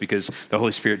splits, because the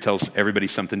Holy Spirit tells everybody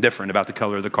something different about the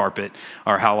color of the carpet,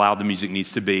 or how loud the music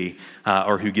needs to be,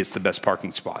 or who gets the best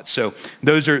parking spot. So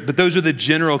those are the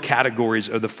general categories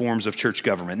of the forms of church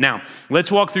government. Now,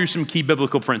 let's walk through some key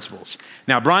biblical principles.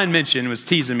 Now, Brian was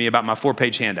teasing me about my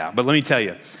 4-page handout, but let me tell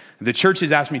you, the church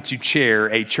has asked me to chair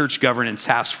a church governance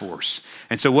task force.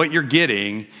 And so what you're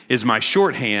getting is my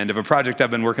shorthand of a project I've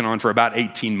been working on for about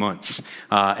 18 months.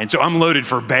 And so I'm loaded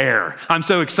for bear. I'm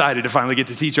so excited to finally get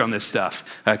to teach on this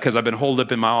stuff, because I've been holed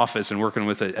up in my office and working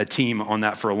with a team on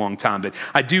that for a long time. But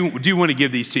I do want to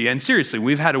give these to you. And seriously,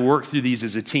 we've had to work through these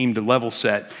as a team to level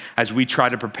set as we try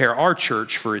to prepare our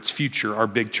church for its future, our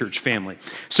big church family.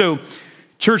 So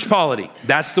church polity,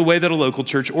 that's the way that a local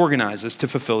church organizes to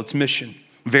fulfill its mission.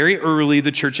 Very early,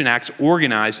 the church in Acts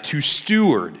organized to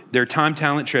steward their time,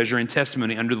 talent, treasure, and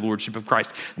testimony under the lordship of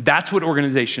Christ. That's what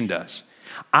organization does.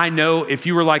 I know if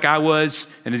you were like I was,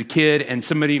 and as a kid, and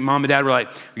somebody, mom and dad were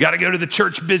like, we got to go to the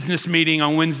church business meeting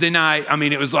on Wednesday night. I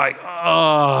mean, it was like,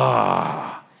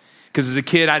 because as a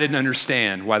kid, I didn't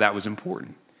understand why that was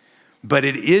important. But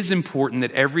it is important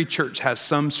that every church has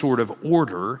some sort of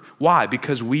order. Why?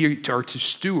 Because we are to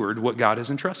steward what God has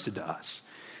entrusted to us.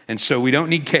 And so we don't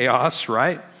need chaos,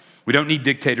 right? We don't need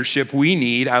dictatorship.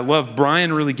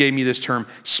 Brian really gave me this term,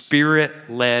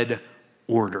 spirit-led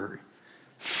order.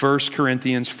 1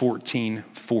 Corinthians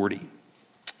 14:40,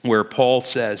 where Paul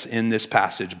says in this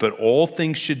passage, but all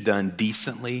things should be done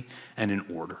decently and in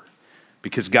order.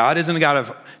 Because God isn't a God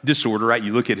of disorder, right?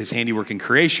 You look at his handiwork in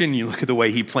creation, you look at the way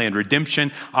he planned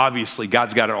redemption. Obviously,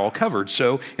 God's got it all covered.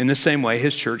 So in the same way,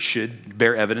 his church should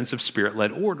bear evidence of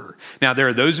spirit-led order. Now, there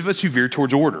are those of us who veer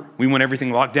towards order. We want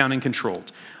everything locked down and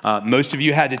controlled. Most of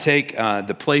you had to take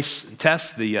the place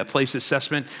test, the place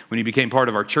assessment. When you became part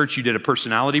of our church, you did a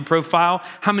personality profile.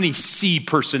 How many C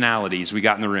personalities we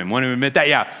got in the room? Want to admit that?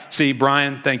 Yeah. See,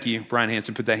 Brian, thank you. Brian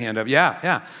Hansen put that hand up.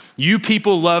 Yeah. You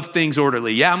people love things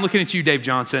orderly. Yeah, I'm looking at you, Dave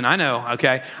Johnson. I know,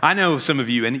 okay? I know some of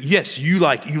you. And yes, you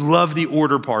love the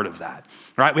order part of that,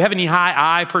 right? We have any high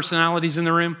I personalities in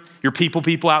the room? You're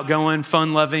people, outgoing,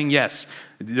 fun-loving? Yes.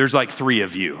 There's like 3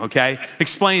 of you, okay?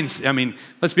 Explains,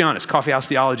 let's be honest, coffee house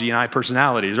theology and I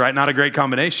personalities, right? Not a great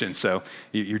combination. So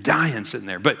you're dying sitting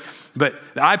there. But the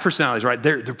I personalities, right?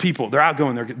 They're people, they're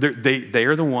outgoing. They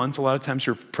are the ones a lot of times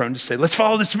who are prone to say, let's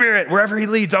follow the Spirit. Wherever he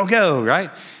leads, I'll go,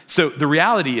 right? So the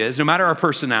reality is, no matter our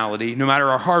personality, no matter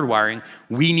our hardwiring,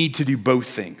 we need to do both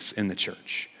things in the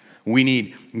church. We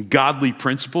need godly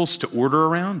principles to order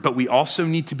around, but we also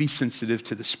need to be sensitive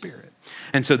to the Spirit.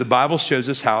 And so the Bible shows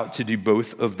us how to do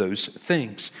both of those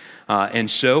things.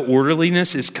 And so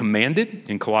orderliness is commanded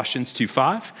in Colossians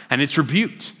 2:5, and it's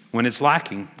rebuked when it's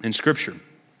lacking in Scripture.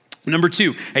 Number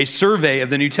 2, a survey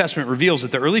of the New Testament reveals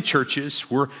that the early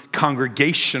churches were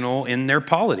congregational in their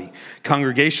polity.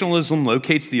 Congregationalism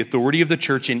locates the authority of the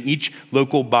church in each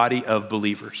local body of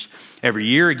believers. Every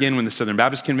year, again, when the Southern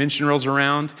Baptist Convention rolls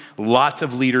around, lots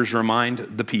of leaders remind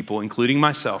the people, including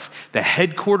myself, the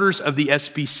headquarters of the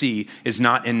SBC is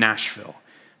not in Nashville.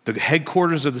 The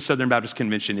headquarters of the Southern Baptist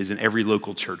Convention is in every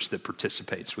local church that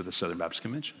participates with the Southern Baptist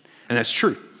Convention. And that's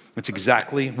true. That's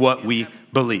exactly what we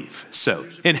believe. So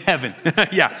in heaven,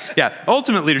 yeah.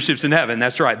 Ultimate leadership's in heaven,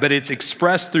 that's right. But it's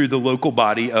expressed through the local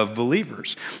body of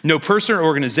believers. No person or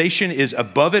organization is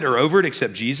above it or over it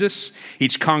except Jesus.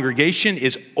 Each congregation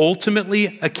is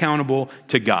ultimately accountable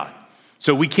to God.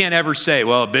 So we can't ever say,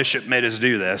 well, a bishop made us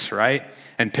do this, right?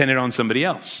 And pin it on somebody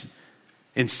else.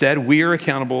 Instead, we are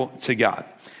accountable to God.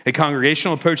 A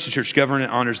congregational approach to church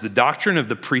government honors the doctrine of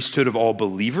the priesthood of all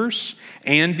believers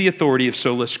and the authority of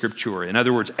sola scriptura. In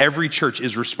other words, every church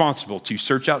is responsible to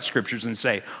search out scriptures and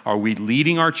say, are we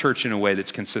leading our church in a way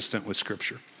that's consistent with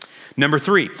Scripture? Number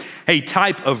 3, a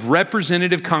type of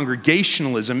representative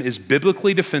congregationalism is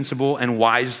biblically defensible and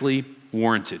wisely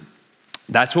warranted.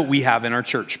 That's what we have in our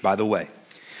church, by the way.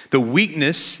 The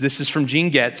weakness, this is from Gene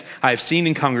Getz, I have seen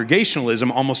in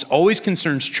congregationalism almost always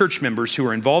concerns church members who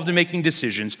are involved in making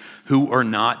decisions who are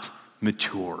not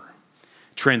mature.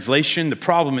 Translation, the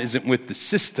problem isn't with the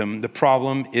system, the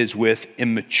problem is with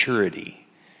immaturity.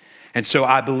 And so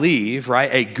I believe, right,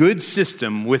 a good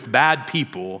system with bad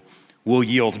people will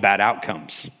yield bad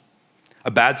outcomes.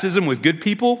 A bad system with good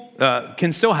people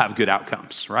can still have good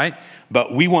outcomes, right?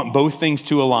 But we want both things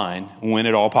to align when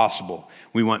at all possible.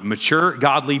 We want mature,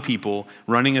 godly people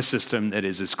running a system that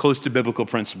is as close to biblical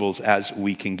principles as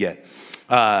we can get.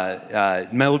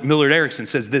 Millard Erickson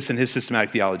says this in his systematic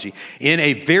theology. In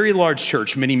a very large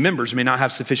church, many members may not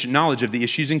have sufficient knowledge of the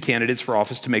issues and candidates for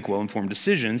office to make well-informed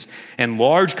decisions, and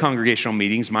large congregational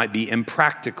meetings might be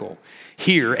impractical.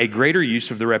 Here, a greater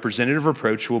use of the representative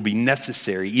approach will be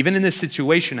necessary. Even in this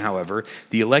situation, however,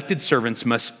 the elected servants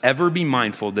must ever be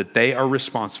mindful that they are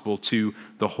responsible to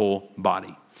the whole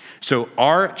body. So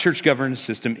our church governance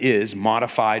system is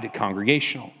modified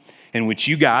congregational, in which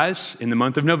you guys, in the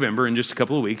month of November, in just a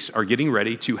couple of weeks, are getting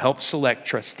ready to help select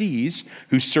trustees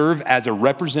who serve as a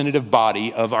representative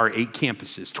body of our 8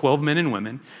 campuses, 12 men and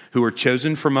women who are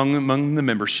chosen from among the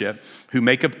membership, who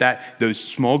make up those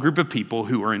small group of people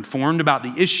who are informed about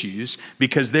the issues,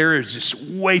 because there is just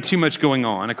way too much going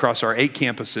on across our 8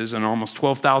 campuses and almost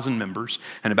 12,000 members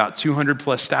and about 200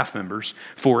 plus staff members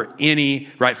for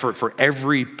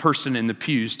every person in the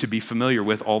pews to be familiar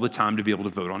with all the time to be able to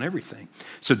vote on everything.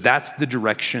 So that's the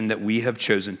direction that we have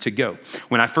chosen to go.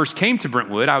 When I first came to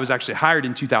Brentwood, I was actually hired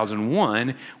in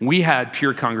 2001. We had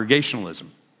pure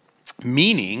congregationalism,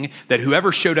 meaning that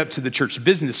whoever showed up to the church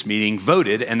business meeting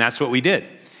voted, and that's what we did.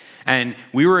 And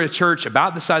we were a church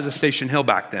about the size of Station Hill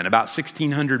back then, about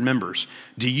 1,600 members.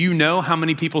 Do you know how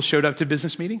many people showed up to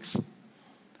business meetings?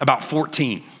 About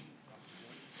 14.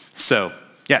 So,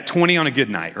 20 on a good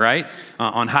night, right?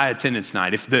 On high attendance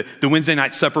night. If the Wednesday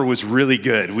night supper was really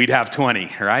good, we'd have 20,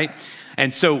 right?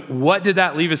 And so what did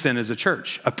that leave us in as a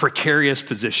church? A precarious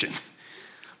position.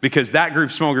 because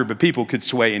that small group of people could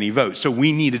sway any vote. So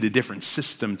we needed a different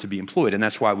system to be employed, and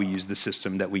that's why we use the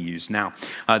system that we use now.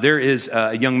 There is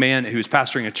a young man who is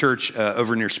pastoring a church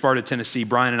over near Sparta, Tennessee.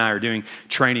 Brian and I are doing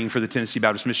training for the Tennessee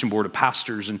Baptist Mission Board of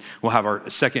Pastors, and we'll have our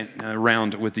second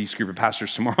round with these group of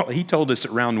pastors tomorrow. He told us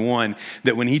at round one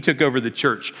that when he took over the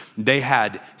church, they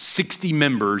had 60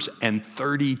 members and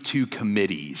 32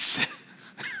 committees.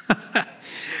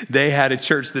 They had a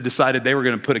church that decided they were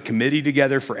going to put a committee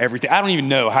together for everything. I don't even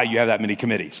know how you have that many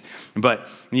committees. But,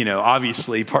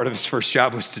 obviously part of his first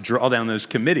job was to draw down those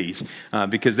committees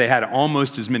because they had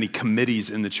almost as many committees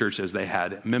in the church as they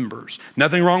had members.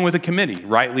 Nothing wrong with a committee,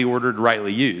 rightly ordered,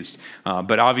 rightly used.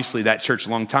 But obviously that church a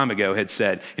long time ago had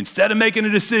said, instead of making a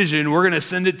decision, we're going to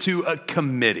send it to a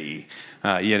committee.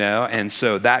 And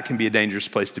so that can be a dangerous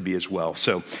place to be as well.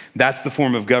 So that's the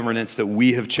form of governance that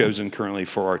we have chosen currently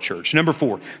for our church. Number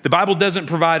 4, the Bible doesn't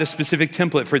provide a specific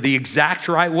template for the exact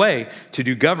right way to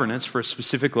do governance for a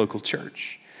specific local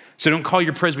church. So don't call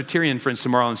your Presbyterian friends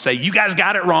tomorrow and say, you guys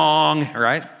got it wrong, all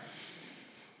right?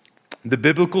 The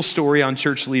biblical story on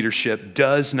church leadership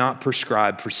does not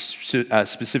prescribe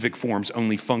specific forms,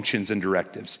 only functions and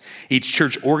directives. Each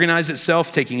church organizes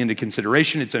itself, taking into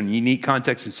consideration its own unique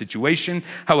context and situation.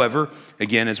 However,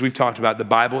 again, as we've talked about, the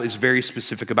Bible is very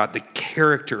specific about the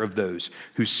character of those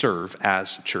who serve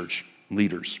as church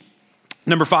leaders.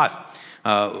 Number 5.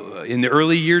 In the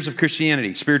early years of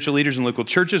Christianity, spiritual leaders in local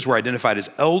churches were identified as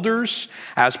elders.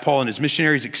 As Paul and his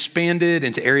missionaries expanded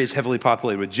into areas heavily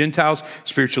populated with Gentiles,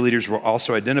 spiritual leaders were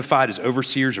also identified as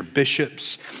overseers or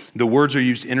bishops. The words are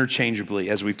used interchangeably,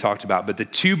 as we've talked about, but the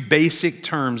two basic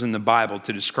terms in the Bible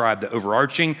to describe the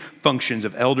overarching functions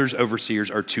of elders, overseers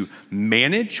are to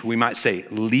manage, we might say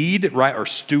lead, right, or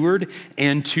steward,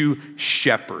 and to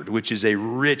shepherd, which is a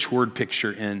rich word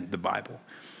picture in the Bible.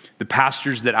 The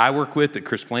pastors that I work with, that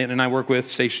Chris Plant and I work with,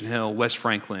 Station Hill, West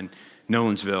Franklin,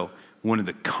 Nolensville, one of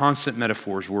the constant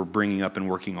metaphors we're bringing up and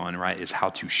working on, right, is how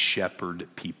to shepherd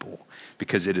people.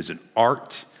 Because it is an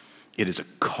art, it is a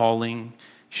calling.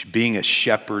 Being a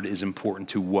shepherd is important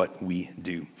to what we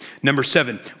do. Number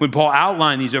 7, when Paul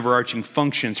outlined these overarching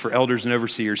functions for elders and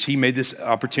overseers, he made this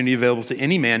opportunity available to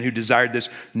any man who desired this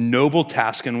noble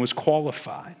task and was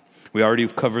qualified. We already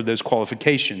covered those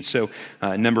qualifications. So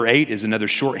number 8 is another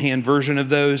shorthand version of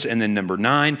those. And then number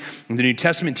 9, the New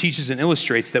Testament teaches and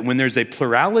illustrates that when there's a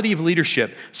plurality of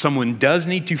leadership, someone does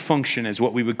need to function as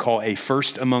what we would call a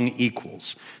first among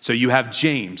equals. So you have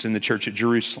James in the church at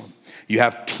Jerusalem. You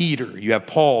have Peter, you have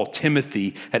Paul,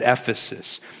 Timothy at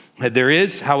Ephesus. There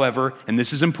is, however, and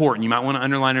this is important, you might want to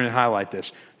underline and highlight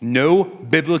this, no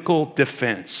biblical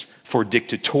defense for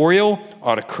dictatorial,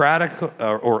 autocratic,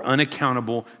 or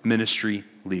unaccountable ministry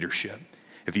leadership.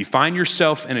 If you find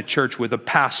yourself in a church with a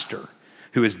pastor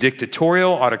who is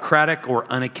dictatorial, autocratic, or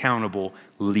unaccountable,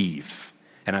 leave.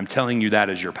 And I'm telling you that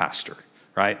as your pastor,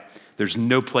 right? There's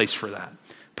no place for that.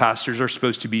 Pastors are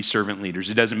supposed to be servant leaders.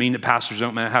 It doesn't mean that pastors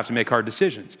don't have to make hard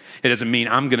decisions. It doesn't mean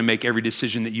I'm going to make every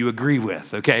decision that you agree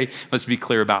with, okay? Let's be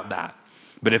clear about that.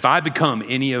 But if I become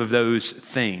any of those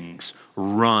things,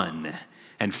 run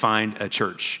and find a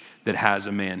church that has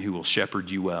a man who will shepherd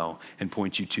you well and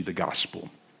point you to the gospel.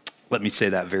 Let me say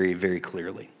that very, very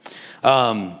clearly.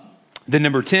 Then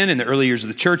number 10, in the early years of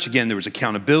the church, again, there was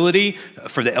accountability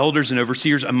for the elders and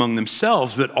overseers among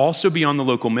themselves, but also beyond the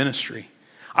local ministry.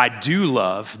 I do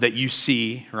love that you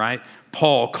see, right,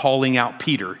 Paul calling out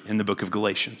Peter in the book of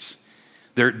Galatians.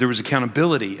 There was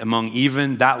accountability among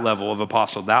even that level of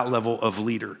apostle, that level of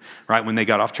leader, right? When they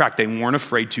got off track, they weren't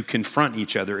afraid to confront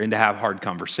each other and to have hard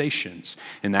conversations.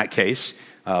 In that case,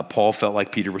 Paul felt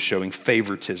like Peter was showing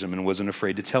favoritism and wasn't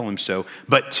afraid to tell him so,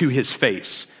 but to his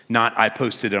face, not I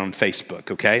posted it on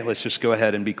Facebook, okay? Let's just go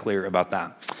ahead and be clear about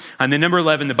that. And then number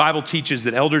 11, the Bible teaches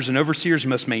that elders and overseers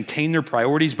must maintain their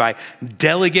priorities by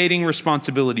delegating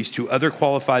responsibilities to other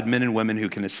qualified men and women who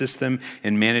can assist them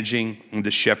in managing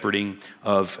the shepherding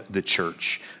of the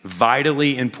church.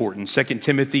 Vitally important, 2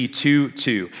 Timothy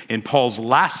 2:2, in Paul's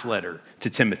last letter to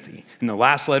Timothy. In the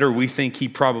last letter we think he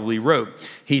probably wrote,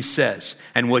 he says,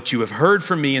 and what you have heard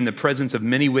from me in the presence of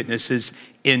many witnesses,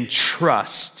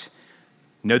 entrust.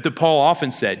 Note that Paul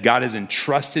often said, God has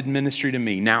entrusted ministry to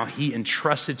me. Now he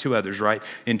entrusted to others, right?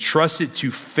 Entrusted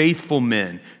to faithful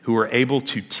men who are able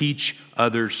to teach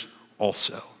others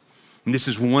also. And this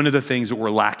is one of the things that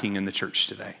we're lacking in the church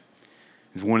today.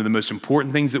 It's one of the most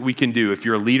important things that we can do if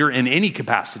you're a leader in any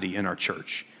capacity in our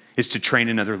church is to train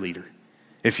another leader.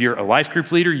 If you're a life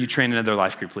group leader, you train another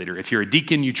life group leader. If you're a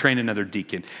deacon, you train another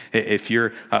deacon. If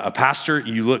you're a pastor,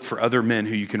 you look for other men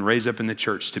who you can raise up in the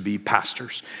church to be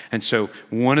pastors. And so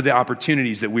one of the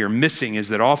opportunities that we are missing is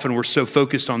that often we're so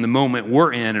focused on the moment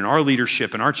we're in and our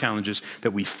leadership and our challenges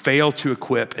that we fail to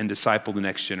equip and disciple the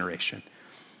next generation.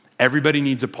 Everybody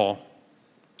needs a Paul.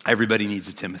 Everybody needs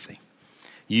a Timothy.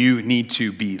 You need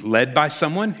to be led by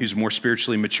someone who's more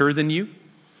spiritually mature than you.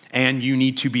 And you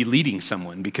need to be leading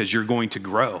someone because you're going to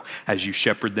grow as you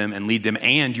shepherd them and lead them,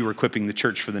 and you're equipping the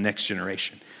church for the next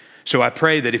generation. So I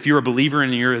pray that if you're a believer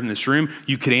and you're in this room,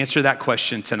 you could answer that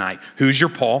question tonight. Who's your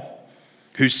Paul?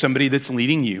 Who's somebody that's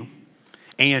leading you?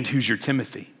 And who's your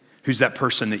Timothy? Who's that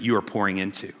person that you are pouring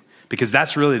into? Because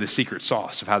that's really the secret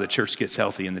sauce of how the church gets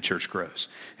healthy and the church grows,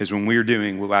 is when we're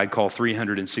doing what I'd call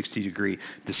 360-degree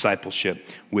discipleship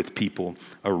with people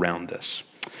around us.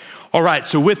 All right,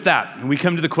 so with that, we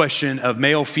come to the question of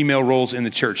male-female roles in the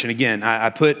church. And again, I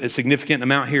put a significant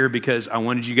amount here because I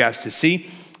wanted you guys to see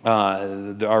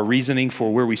our reasoning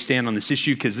for where we stand on this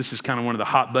issue, because this is kind of one of the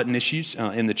hot button issues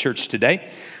in the church today.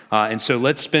 And so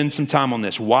let's spend some time on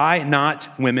this. Why not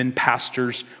women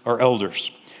pastors or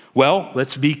elders? Well,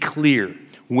 let's be clear.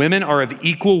 Women are of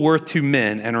equal worth to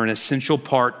men and are an essential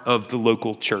part of the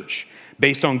local church.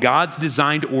 Based on God's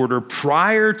designed order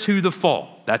prior to the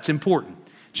fall, that's important.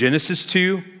 Genesis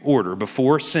 2, order,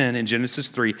 before sin in Genesis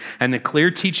 3, and the clear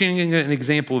teaching and an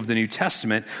example of the New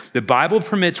Testament, the Bible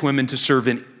permits women to serve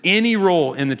in any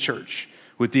role in the church,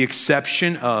 with the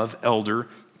exception of elder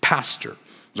pastor.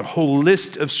 There's a whole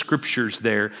list of scriptures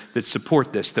there that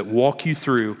support this, that walk you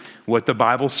through what the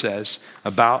Bible says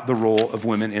about the role of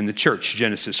women in the church.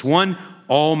 Genesis 1,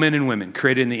 all men and women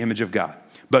created in the image of God,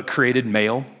 but created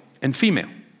male and female.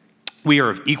 We are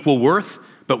of equal worth,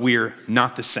 but we are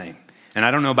not the same. And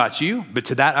I don't know about you, but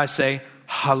to that I say,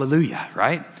 hallelujah,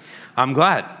 right? I'm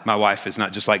glad my wife is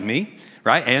not just like me,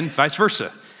 right? And vice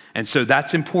versa. And so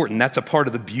that's important. That's a part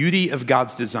of the beauty of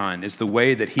God's design, is the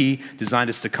way that he designed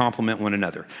us to complement one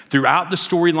another. Throughout the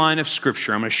storyline of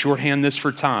Scripture, I'm going to shorthand this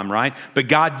for time, right? But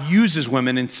God uses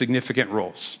women in significant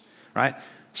roles, right?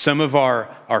 Some of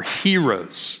our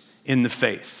heroes in the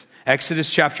faith.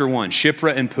 Exodus chapter 1,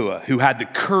 Shiphrah and Puah, who had the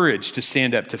courage to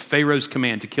stand up to Pharaoh's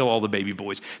command to kill all the baby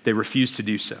boys. They refused to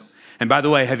do so. And by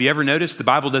the way, have you ever noticed the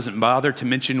Bible doesn't bother to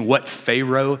mention what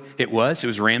Pharaoh it was? It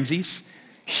was Ramses.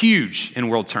 Huge in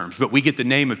world terms, but we get the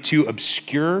name of two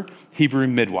obscure Hebrew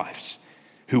midwives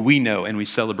who we know and we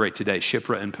celebrate today,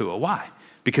 Shiphrah and Puah. Why?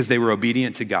 Because they were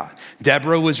obedient to God.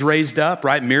 Deborah was raised up,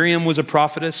 right? Miriam was a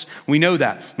prophetess. We know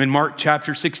that. In Mark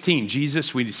chapter 16,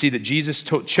 we see that Jesus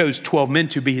chose 12 men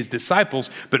to be his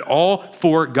disciples, but all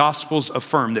four gospels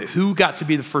affirm that who got to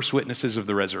be the first witnesses of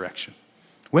the resurrection?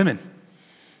 Women,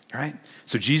 right?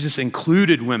 So Jesus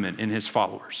included women in his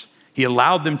followers. He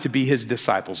allowed them to be his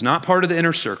disciples, not part of the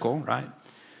inner circle, right?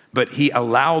 But he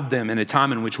allowed them in a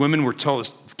time in which women were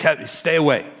told, stay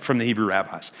away from the Hebrew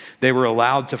rabbis. They were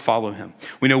allowed to follow him.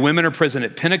 We know women are present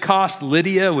at Pentecost.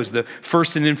 Lydia was the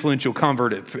first and influential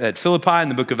convert at Philippi in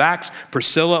the book of Acts.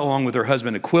 Priscilla, along with her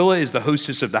husband Aquila, is the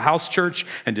hostess of the house church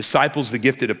and disciples the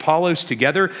gifted Apollos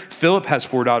together. Philip has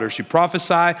 4 daughters who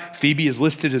prophesy. Phoebe is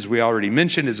listed, as we already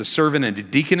mentioned, as a servant and a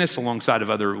deaconess alongside of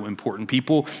other important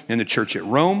people in the church at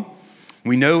Rome.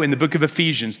 We know in the book of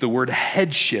Ephesians, the word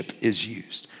headship is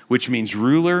used, which means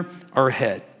ruler or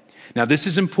head. Now, this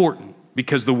is important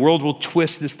because the world will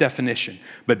twist this definition,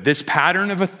 but this pattern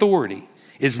of authority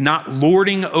is not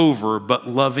lording over, but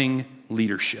loving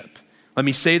leadership. Let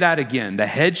me say that again. The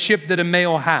headship that a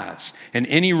male has in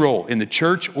any role in the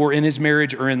church or in his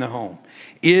marriage or in the home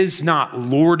is not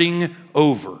lording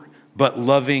over, but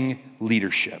loving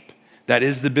leadership. That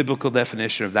is the biblical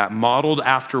definition of that, modeled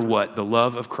after what? The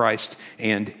love of Christ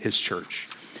and his church.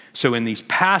 So in these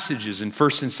passages in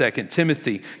 1 and 2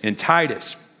 Timothy and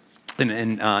Titus and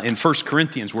in 1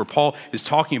 Corinthians, where Paul is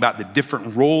talking about the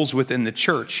different roles within the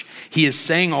church, he is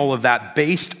saying all of that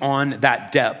based on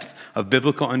that depth of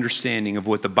biblical understanding of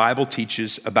what the Bible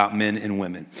teaches about men and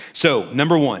women. So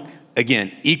number one,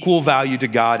 again, equal value to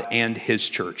God and his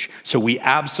church. So we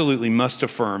absolutely must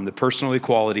affirm the personal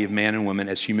equality of man and woman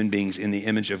as human beings in the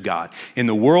image of God. In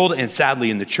the world, and sadly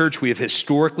in the church, we have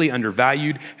historically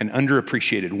undervalued and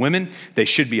underappreciated women. They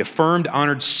should be affirmed,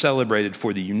 honored, celebrated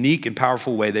for the unique and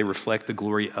powerful way they reflect the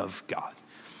glory of God.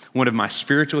 One of my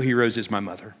spiritual heroes is my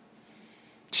mother.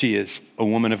 She is a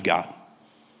woman of God.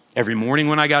 Every morning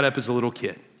when I got up as a little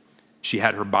kid, she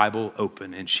had her Bible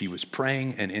open and she was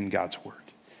praying and in God's word.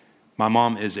 My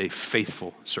mom is a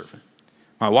faithful servant.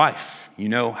 My wife, you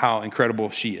know how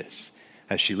incredible she is.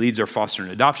 as she leads our foster and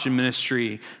adoption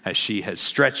ministry, as she has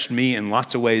stretched me in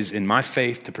lots of ways in my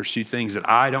faith to pursue things that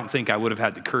I don't think I would have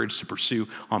had the courage to pursue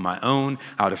on my own,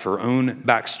 out of her own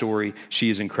backstory. She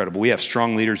is incredible. We have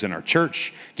strong leaders in our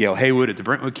church. Gail Haywood at the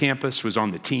Brentwood campus was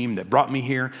on the team that brought me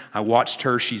here. I watched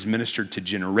her. She's ministered to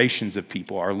generations of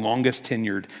people. Our longest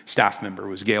tenured staff member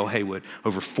was Gail Haywood,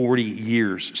 over 40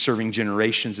 years serving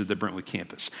generations at the Brentwood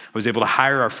campus. I was able to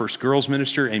hire our first girls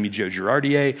minister, Amy Jo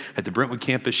Girardier, at the Brentwood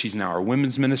campus. She's now our women's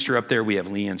minister up there. We have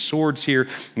Leanne Swords here.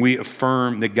 We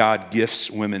affirm that God gifts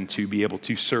women to be able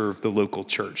to serve the local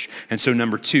church. And so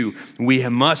number 2, we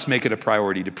must make it a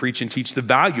priority to preach and teach the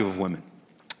value of women.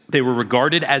 They were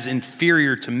regarded as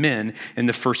inferior to men in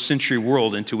the first century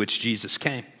world into which Jesus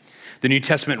came. The New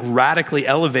Testament radically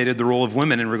elevated the role of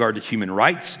women in regard to human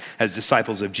rights as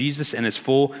disciples of Jesus and as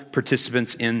full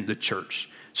participants in the church.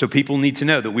 So people need to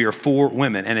know that we are for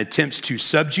women, and attempts to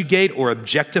subjugate or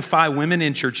objectify women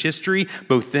in church history,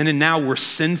 both then and now, were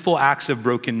sinful acts of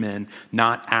broken men,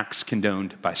 not acts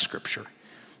condoned by Scripture.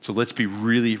 So let's be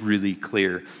really, really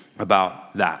clear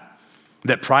about that.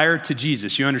 That prior to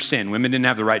Jesus, you understand, women didn't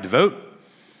have the right to vote,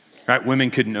 right?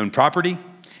 Women couldn't own property.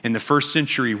 In the first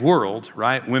century world,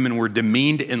 right, women were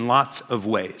demeaned in lots of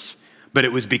ways. But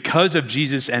it was because of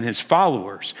Jesus and his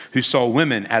followers who saw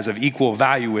women as of equal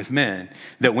value with men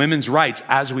that women's rights,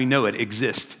 as we know it,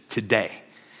 exist today.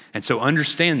 And so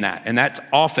understand that. And that's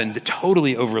often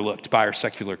totally overlooked by our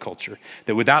secular culture,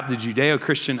 that without the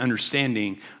Judeo-Christian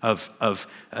understanding of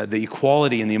the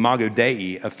equality and the imago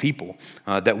Dei of people,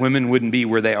 that women wouldn't be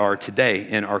where they are today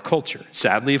in our culture.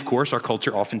 Sadly, of course, our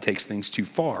culture often takes things too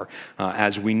far,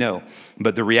 as we know.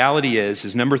 But the reality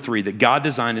is number 3, that God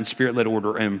designed and spirit-led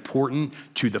order are important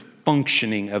to the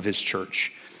functioning of his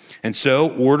church. And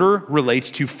so order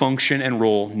relates to function and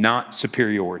role, not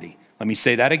superiority. Let me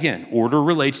say that again. Order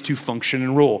relates to function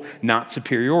and role, not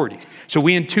superiority. So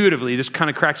we intuitively, this kind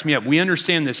of cracks me up, we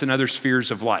understand this in other spheres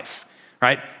of life,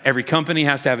 right? Every company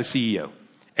has to have a CEO.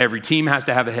 Every team has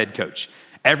to have a head coach.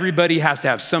 Everybody has to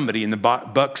have somebody, and the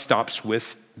buck stops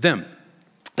with them.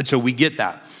 And so we get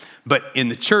that. But in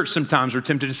the church, sometimes we're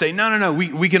tempted to say, no,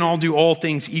 we can all do all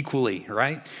things equally,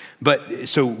 right? But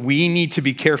so we need to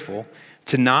be careful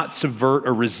to not subvert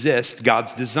or resist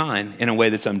God's design in a way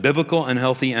that's unbiblical,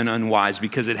 unhealthy, and unwise,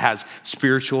 because it has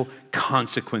spiritual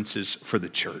consequences for the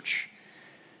church.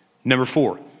 Number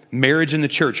 4, marriage and the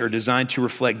church are designed to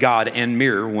reflect God and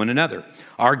mirror one another.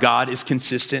 Our God is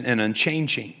consistent and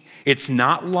unchanging. It's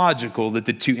not logical that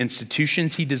the two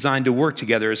institutions he designed to work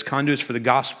together as conduits for the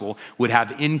gospel would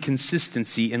have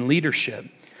inconsistency in leadership.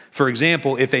 For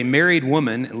example, if a married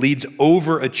woman leads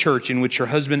over a church in which her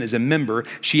husband is a member,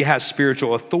 she has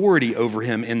spiritual authority over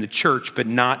him in the church, but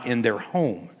not in their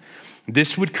home.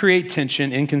 This would create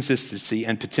tension, inconsistency,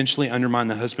 and potentially undermine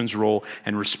the husband's role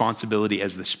and responsibility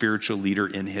as the spiritual leader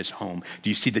in his home. Do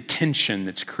you see the tension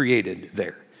that's created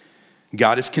there?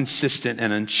 God is consistent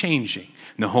and unchanging.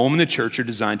 And the home and the church are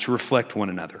designed to reflect one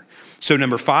another. So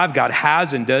number 5, God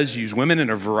has and does use women in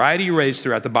a variety of ways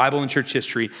throughout the Bible and church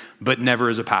history, but never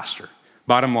as a pastor.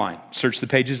 Bottom line, search the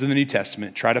pages of the New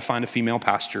Testament, try to find a female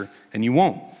pastor, and you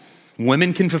won't.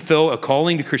 Women can fulfill a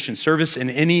calling to Christian service in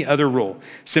any other role.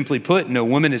 Simply put, no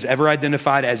woman is ever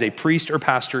identified as a priest or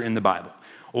pastor in the Bible.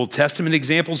 Old Testament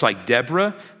examples like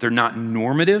Deborah, they're not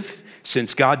normative,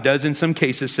 since God does in some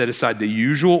cases set aside the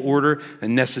usual order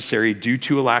necessary due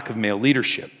to a lack of male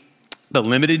leadership. The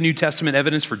limited New Testament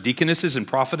evidence for deaconesses and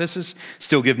prophetesses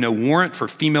still give no warrant for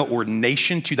female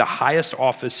ordination to the highest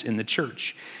office in the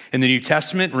church. In the New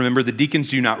Testament, remember, the deacons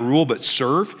do not rule but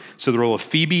serve, so the role of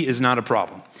Phoebe is not a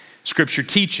problem. Scripture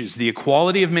teaches the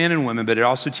equality of man and women, but it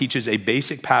also teaches a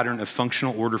basic pattern of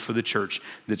functional order for the church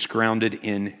that's grounded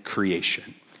in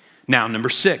creation. Now, number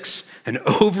 6, an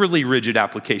overly rigid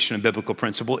application of biblical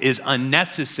principle is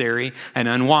unnecessary and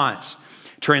unwise.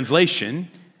 Translation,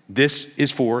 this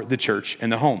is for the church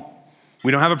and the home.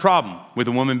 We don't have a problem with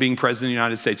a woman being president of the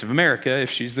United States of America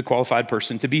if she's the qualified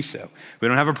person to be so. We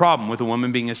don't have a problem with a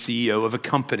woman being a CEO of a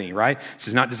company, right? This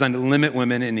is not designed to limit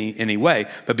women in any way,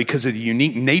 but because of the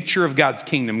unique nature of God's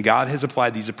kingdom, God has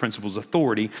applied these principles of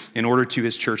authority in order to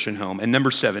his church and home. And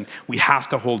number 7, we have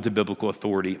to hold to biblical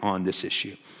authority on this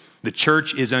issue. The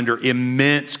church is under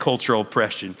immense cultural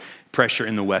pressure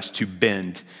in the West to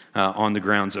bend on the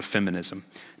grounds of feminism.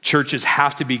 Churches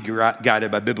have to be guided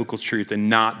by biblical truth and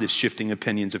not the shifting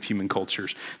opinions of human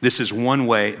cultures. This is one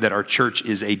way that our church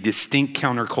is a distinct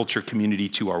counterculture community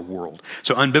to our world.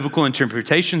 So unbiblical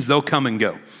interpretations, they'll come and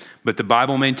go. But the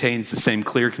Bible maintains the same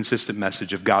clear, consistent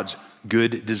message of God's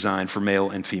good design for male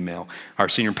and female. Our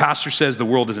senior pastor says the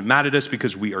world isn't mad at us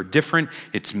because we are different.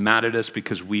 It's mad at us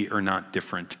because we are not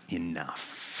different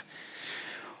enough.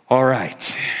 All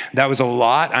right, that was a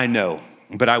lot, I know,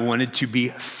 but I wanted to be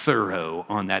thorough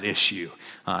on that issue.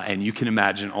 And you can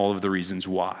imagine all of the reasons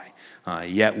why.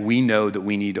 Yet we know that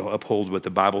we need to uphold what the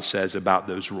Bible says about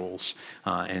those rules.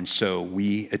 And so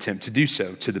we attempt to do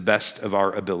so to the best of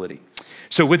our ability.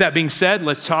 So with that being said,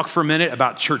 let's talk for a minute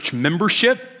about church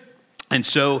membership. And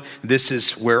so this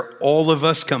is where all of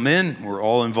us come in. We're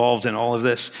all involved in all of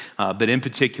this. But in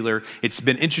particular, it's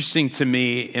been interesting to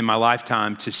me in my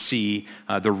lifetime to see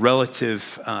the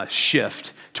relative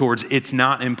shift towards it's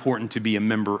not important to be a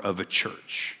member of a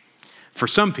church. For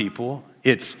some people,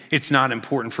 it's not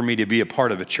important for me to be a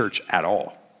part of a church at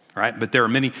all. Right? But there are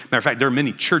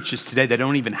many churches today that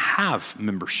don't even have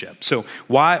membership. So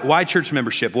why church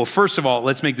membership? Well, first of all,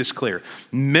 let's make this clear.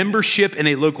 Membership in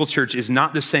a local church is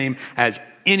not the same as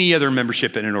any other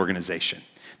membership in an organization.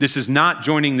 This is not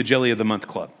joining the Jelly of the Month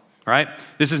Club, right?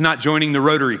 This is not joining the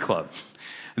Rotary Club.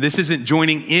 This isn't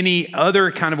joining any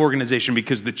other kind of organization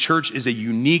because the church is a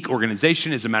unique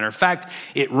organization. As a matter of fact,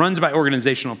 it runs by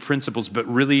organizational principles, but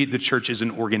really the church is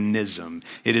an organism.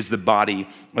 It is the body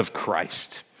of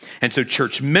Christ. And so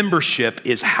church membership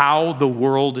is how the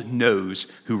world knows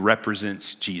who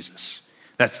represents Jesus.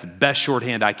 That's the best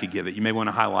shorthand I could give it. You may want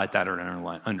to highlight that or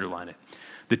underline it.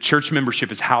 The church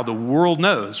membership is how the world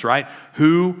knows, right,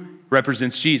 who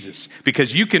represents Jesus.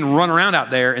 Because you can run around out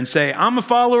there and say, I'm a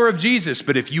follower of Jesus,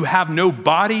 but if you have no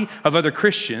body of other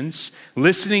Christians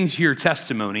listening to your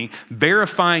testimony,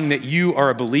 verifying that you are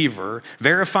a believer,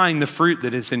 verifying the fruit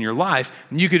that is in your life,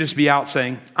 you could just be out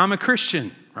saying, I'm a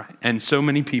Christian. Right? And so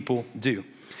many people do.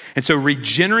 And so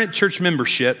regenerate church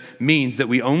membership means that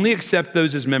we only accept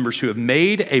those as members who have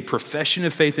made a profession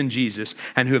of faith in Jesus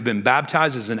and who have been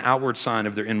baptized as an outward sign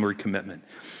of their inward commitment.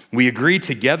 We agree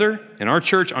together in our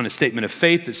church on a statement of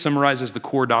faith that summarizes the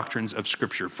core doctrines of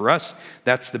Scripture. For us,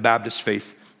 that's the Baptist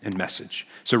faith and message.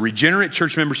 So regenerate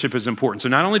church membership is important. So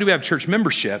not only do we have church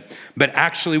membership, but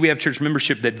actually we have church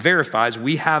membership that verifies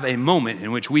we have a moment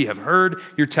in which we have heard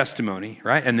your testimony,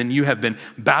 right? And then you have been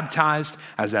baptized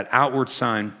as that outward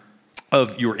sign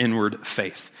of your inward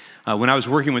faith. When I was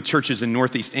working with churches in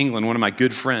Northeast England, one of my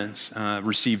good friends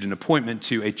received an appointment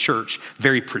to a church,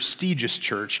 very prestigious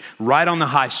church, right on the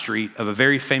high street of a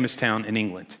very famous town in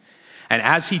England. And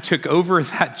as he took over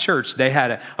that church, they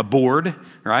had a board,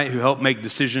 right, who helped make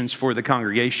decisions for the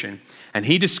congregation. And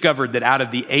he discovered that out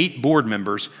of the 8 board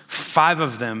members, 5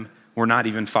 of them were not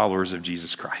even followers of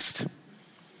Jesus Christ.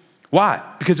 Why?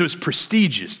 Because it was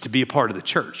prestigious to be a part of the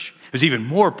church. It was even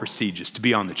more prestigious to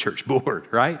be on the church board,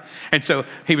 right? And so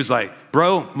he was like,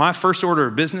 bro, my first order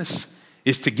of business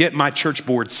is to get my church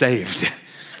board saved,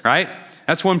 right?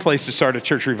 That's one place to start a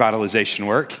church revitalization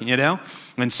work, you know?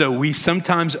 And so we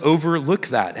sometimes overlook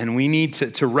that, and we need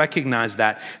to recognize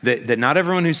that not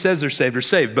everyone who says they're saved are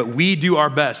saved, but we do our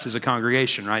best as a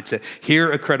congregation, right? To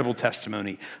hear a credible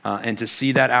testimony and to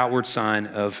see that outward sign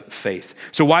of faith.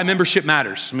 So why membership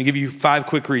matters? Let me give you 5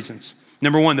 quick reasons.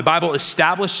 Number 1, the Bible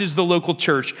establishes the local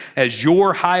church as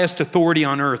your highest authority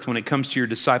on earth when it comes to your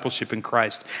discipleship in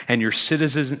Christ and your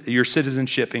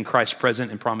citizenship in Christ's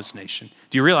present and promised nation.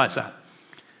 Do you realize that?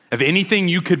 If anything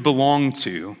you could belong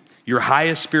to, your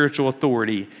highest spiritual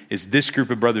authority is this group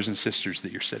of brothers and sisters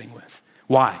that you're sitting with.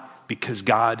 Why? Because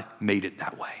God made it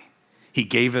that way. He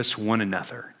gave us one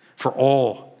another for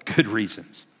all good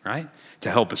reasons, right?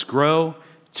 To help us grow,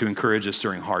 to encourage us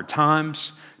during hard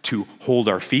times, to hold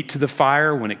our feet to the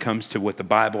fire when it comes to what the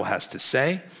Bible has to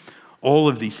say. All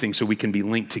of these things so we can be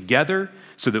linked together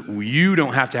so that you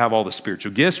don't have to have all the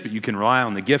spiritual gifts, but you can rely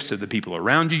on the gifts of the people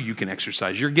around you. You can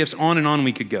exercise your gifts, on and on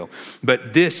we could go.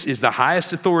 But this is the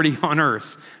highest authority on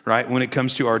earth, right, when it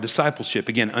comes to our discipleship,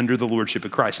 again, under the lordship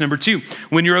of Christ. Number 2,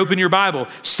 when you're opening your Bible,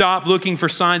 stop looking for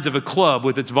signs of a club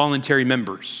with its voluntary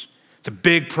members. It's a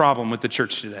big problem with the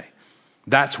church today.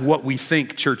 That's what we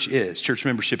think church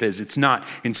membership is. It's not.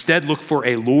 Instead, look for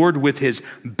a Lord with his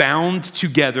bound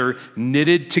together,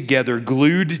 knitted together,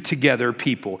 glued together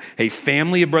people, a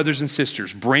family of brothers and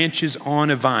sisters, branches on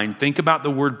a vine. Think about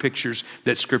the word pictures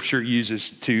that Scripture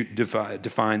uses to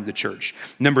define the church.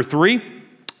 Number 3,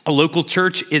 a local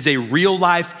church is a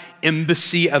real-life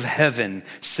embassy of heaven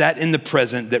set in the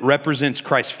present that represents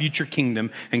Christ's future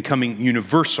kingdom and coming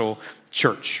universal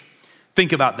church.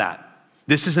 Think about that.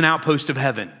 This is an outpost of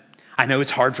heaven. I know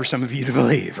it's hard for some of you to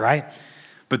believe, right?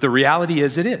 But the reality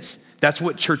is it is. That's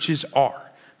what churches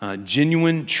are.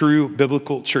 Genuine, true,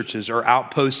 biblical churches are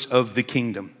outposts of the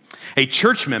kingdom. A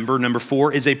church member, number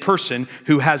 4, is a person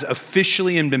who has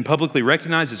officially and been publicly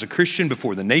recognized as a Christian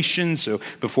before the nation, so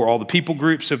before all the people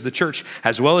groups of the church,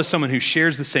 as well as someone who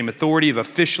shares the same authority of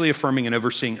officially affirming and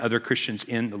overseeing other Christians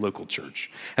in the local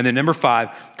church. And then number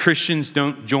 5, Christians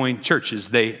don't join churches,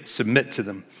 they submit to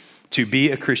them. To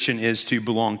be a Christian is to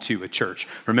belong to a church.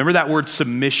 Remember, that word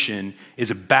submission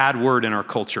is a bad word in our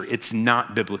culture. It's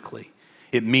not biblically.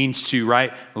 It means to,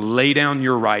 lay down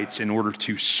your rights in order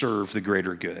to serve the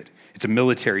greater good. It's a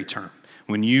military term.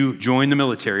 When you join the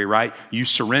military, you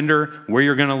surrender where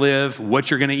you're gonna live, what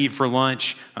you're gonna eat for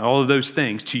lunch, all of those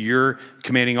things to your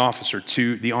commanding officer,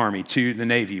 to the Army, to the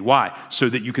Navy. Why? So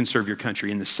that you can serve your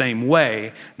country. In the same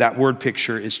way, that word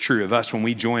picture is true of us when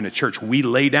we join a church. We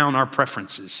lay down our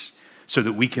preferences so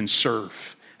that we can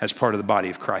serve as part of the body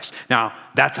of Christ. Now,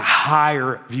 that's a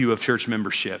higher view of church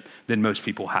membership than most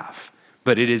people have,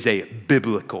 but it is a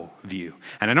biblical view.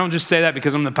 And I don't just say that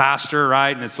because I'm the pastor,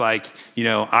 and it's like,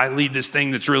 I lead this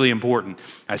thing that's really important.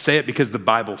 I say it because the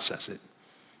Bible says it,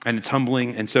 and it's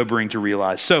humbling and sobering to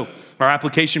realize. So, our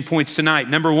application points tonight,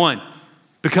 number 1,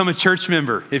 become a church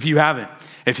member if you haven't.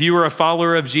 If you are a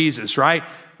follower of Jesus,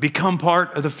 become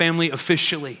part of the family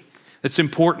officially. That's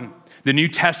important. The New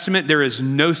Testament, there is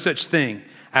no such thing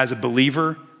as a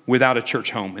believer without a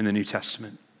church home in the New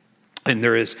Testament. And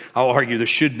I'll argue, there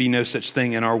should be no such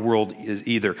thing in our world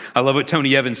either. I love what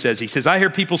Tony Evans says. He says, I hear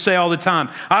people say all the time,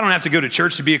 I don't have to go to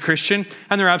church to be a Christian.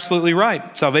 And they're absolutely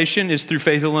right. Salvation is through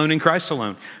faith alone in Christ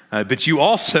alone. But you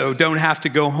also don't have to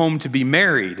go home to be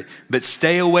married, but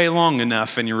stay away long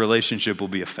enough and your relationship will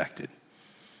be affected.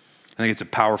 I think it's a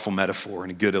powerful metaphor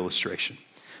and a good illustration.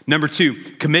 Number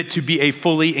 2, commit to be a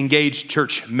fully engaged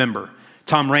church member.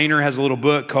 Tom Rainer has a little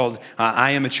book called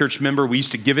I Am a Church Member. We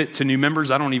used to give it to new members.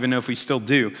 I don't even know if we still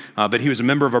do, but he was a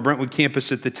member of our Brentwood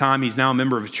campus at the time. He's now a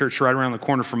member of a church right around the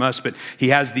corner from us, but he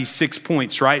has these 6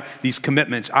 points, these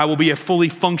commitments. I will be a fully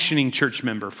functioning church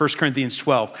member. 1 Corinthians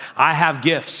 12, I have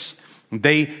gifts.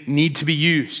 They need to be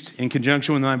used in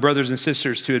conjunction with my brothers and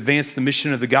sisters to advance the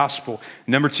mission of the gospel.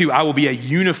 Number 2, I will be a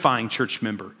unifying church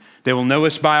member. They will know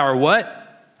us by our what?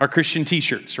 Our Christian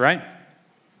t-shirts,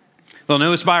 They'll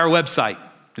know us by our website.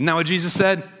 Isn't that what Jesus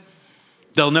said?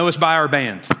 They'll know us by our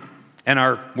band and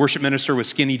our worship minister with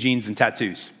skinny jeans and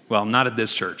tattoos. Well, not at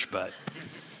this church, but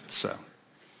so.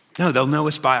 No, they'll know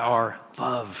us by our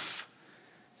love.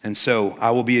 And so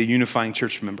I will be a unifying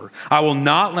church member. I will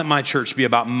not let my church be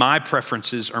about my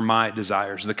preferences or my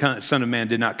desires. The Son of Man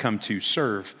did not come to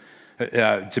serve,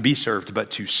 to be served, but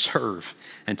to serve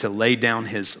and to lay down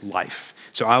his life.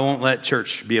 So I won't let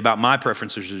church be about my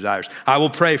preferences or desires. I will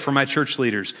pray for my church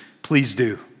leaders. Please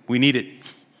do. We need it.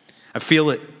 I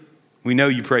feel it. We know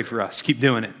you pray for us. Keep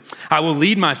doing it. I will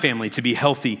lead my family to be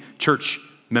healthy church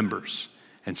members.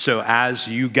 And so as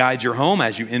you guide your home,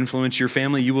 as you influence your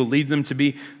family, you will lead them to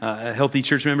be healthy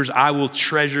church members. I will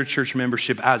treasure church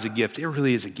membership as a gift. It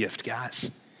really is a gift,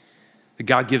 guys. That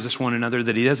God gives us one another,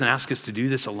 that he doesn't ask us to do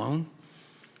this alone.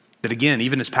 That again,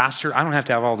 even as pastor, I don't have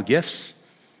to have all the gifts,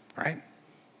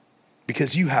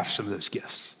 because you have some of those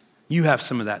gifts. You have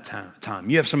some of that time.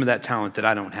 You have some of that talent that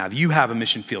I don't have. You have a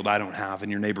mission field I don't have in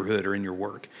your neighborhood or in your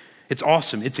work. It's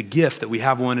awesome. It's a gift that we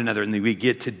have one another and that we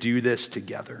get to do this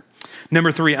together.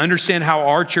 Number 3, understand how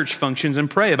our church functions and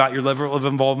pray about your level of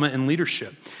involvement in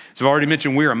leadership. As I've already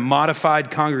mentioned, we're a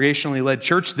modified, congregationally led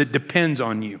church that depends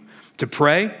on you to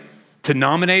pray, to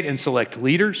nominate and select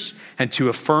leaders, and to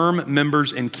affirm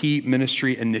members in key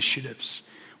ministry initiatives.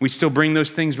 We still bring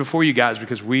those things before you guys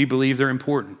because we believe they're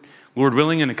important. Lord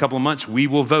willing, in a couple of months, we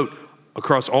will vote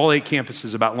across all 8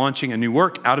 campuses about launching a new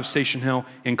work out of Station Hill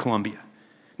in Columbia.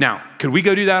 Now, could we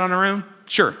go do that on our own?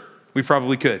 Sure, we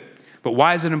probably could. But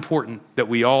why is it important that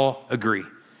we all agree?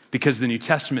 Because the New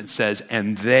Testament says,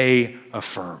 and they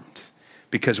affirmed.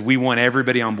 Because we want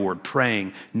everybody on board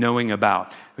praying, knowing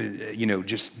about,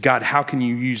 just God, how can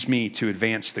you use me to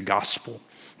advance the gospel?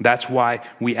 That's why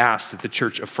we ask that the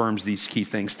church affirms these key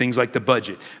things. Things like the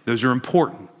budget, those are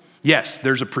important. Yes,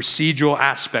 there's a procedural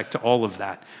aspect to all of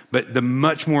that, but the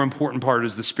much more important part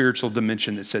is the spiritual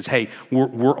dimension that says, hey,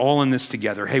 we're all in this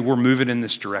together. Hey, we're moving in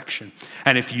this direction.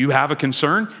 And if you have a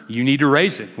concern, you need to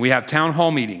raise it. We have town hall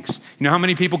meetings. You know how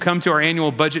many people come to our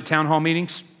annual budget town hall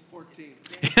meetings? 14.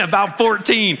 About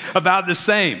 14, about the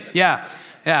same. Yeah.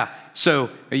 So,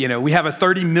 we have a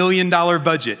 $30 million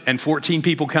budget and 14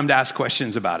 people come to ask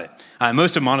questions about it.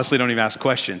 Most of them honestly don't even ask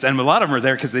questions. And a lot of them are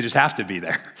there because they just have to be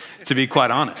there, to be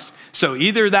quite honest. So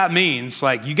either that means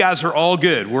you guys are all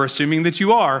good, we're assuming that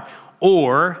you are,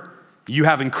 or you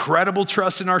have incredible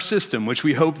trust in our system, which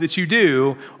we hope that you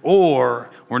do, or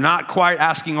we're not quite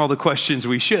asking all the questions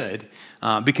we should,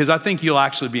 because I think you'll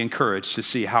actually be encouraged to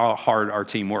see how hard our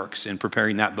team works in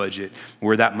preparing that budget,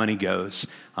 where that money goes,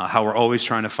 how we're always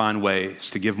trying to find ways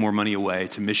to give more money away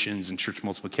to missions and church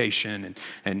multiplication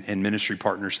and ministry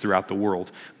partners throughout the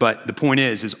world. But the point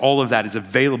is all of that is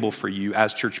available for you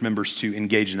as church members to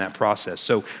engage in that process.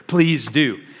 So please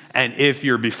do. And if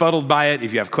you're befuddled by it,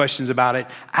 if you have questions about it,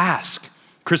 ask.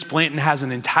 Chris Blanton has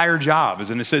an entire job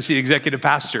as an associate executive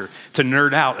pastor to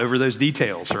nerd out over those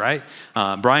details, right?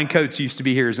 Brian Coates used to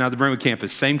be here, is now at the Brentwood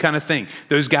campus, same kind of thing.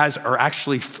 Those guys are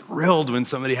actually thrilled when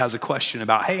somebody has a question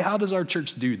about, hey, how does our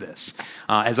church do this?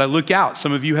 As I look out,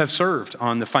 some of you have served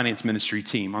on the finance ministry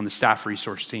team, on the staff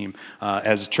resource team,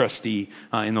 as a trustee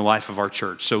in the life of our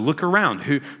church. So look around,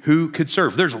 who could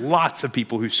serve? There's lots of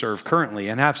people who serve currently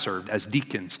and have served as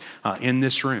deacons in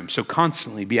this room. So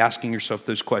constantly be asking yourself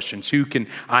those questions. Who can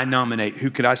I nominate? Who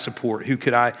could I support? Who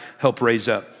could I help raise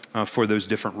up for those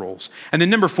different roles? And then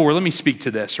number 4, let me speak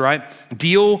to this, right?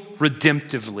 Deal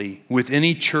redemptively with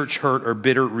any church hurt or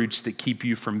bitter roots that keep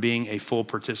you from being a full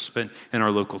participant in our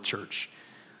local church.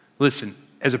 Listen,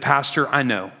 as a pastor, I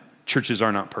know churches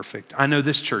are not perfect. I know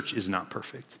this church is not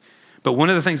perfect. But one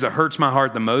of the things that hurts my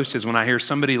heart the most is when I hear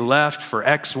somebody left for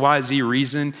X, Y, Z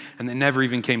reason, and they never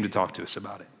even came to talk to us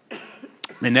about it.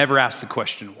 They never asked the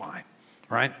question why,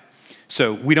 right?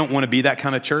 So we don't want to be that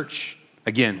kind of church.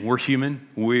 Again, we're human.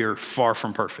 We're far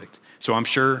from perfect. So I'm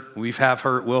sure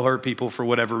will hurt people for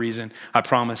whatever reason. I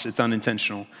promise it's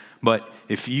unintentional. But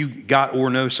if you got or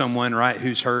know someone, right,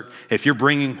 who's hurt, if you're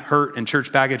bringing hurt and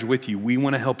church baggage with you, we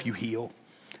want to help you heal.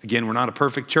 Again, we're not a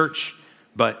perfect church,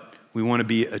 but we want to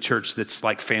be a church that's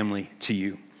like family to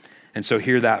you. And so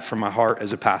hear that from my heart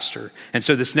as a pastor. And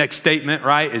so this next statement,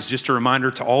 right, is just a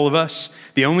reminder to all of us.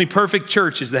 The only perfect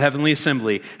church is the Heavenly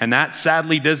Assembly. And that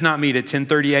sadly does not meet at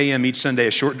 10:30 a.m. each Sunday,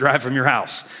 a short drive from your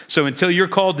house. So until you're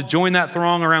called to join that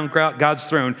throng around God's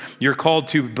throne, you're called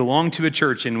to belong to a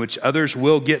church in which others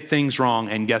will get things wrong.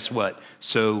 And guess what?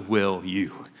 So will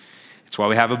you. It's why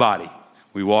we have a body.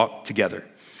 We walk together.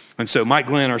 And so Mike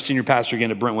Glenn, our senior pastor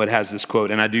again at Brentwood, has this quote,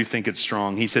 and I do think it's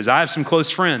strong. He says, I have some close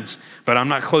friends, but I'm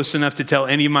not close enough to tell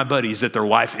any of my buddies that their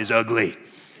wife is ugly.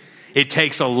 It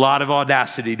takes a lot of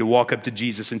audacity to walk up to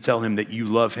Jesus and tell him that you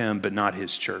love him, but not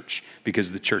his church,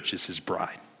 because the church is his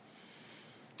bride.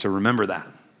 So remember that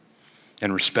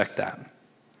and respect that.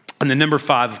 And then number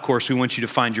 5, of course, we want you to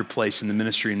find your place in the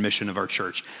ministry and mission of our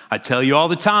church. I tell you all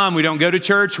the time, we don't go to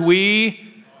church,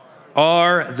 we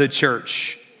are the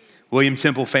church. William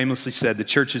Temple famously said, the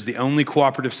church is the only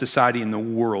cooperative society in the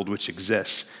world which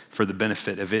exists for the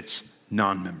benefit of its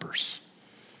non-members.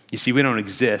 You see, we don't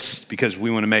exist because we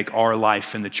want to make our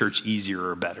life in the church easier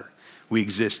or better. We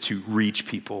exist to reach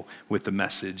people with the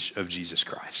message of Jesus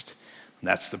Christ.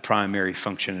 That's the primary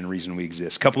function and reason we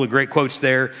exist. A couple of great quotes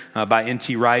there by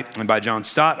N.T. Wright and by John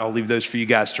Stott. I'll leave those for you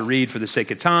guys to read for the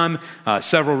sake of time.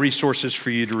 Several resources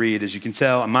for you to read. As you can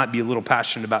tell, I might be a little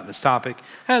passionate about this topic,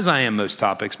 as I am most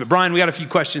topics. But Brian, we got a few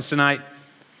questions tonight.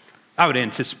 I would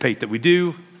anticipate that we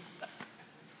do.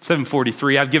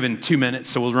 7:43, I've given 2 minutes,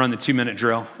 so we'll run the 2-minute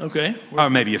drill. Okay. Or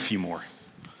maybe a few more.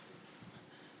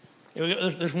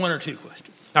 There's 1 or 2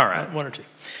 questions. All right. 1 or 2.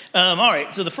 All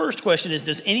right, so the first question is,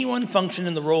 does anyone function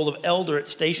in the role of elder at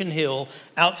Station Hill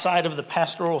outside of the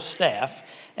pastoral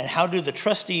staff? And how do the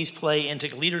trustees play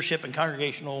into leadership and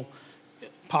congregational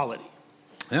polity?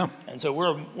 Yeah. And so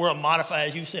we're a modified,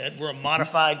 as you said, we're a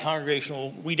modified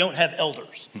congregational. We don't have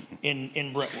elders in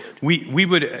Brentwood. We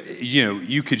would,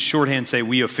 you could shorthand say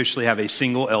we officially have a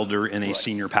single elder and a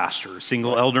senior pastor, a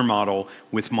single elder model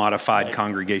with modified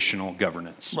congregational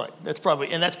governance. Right. That's probably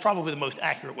the most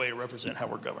accurate way to represent how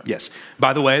we're governed. Yes.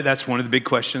 By the way, that's one of the big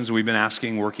questions we've been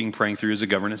asking, working, praying through as a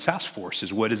governance task force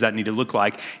is what does that need to look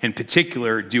like? In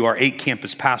particular, do our 8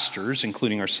 campus pastors,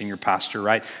 including our senior pastor,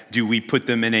 right? Do we put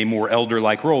them in a more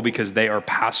elder-like role because they are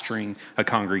pastoring a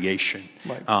congregation?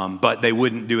 Right. But they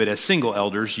wouldn't do it as single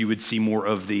elders. You would see more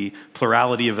of the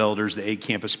plurality of elders, the 8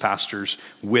 campus pastors,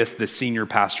 with the senior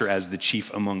pastor as the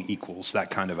chief among equals,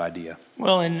 that kind of idea.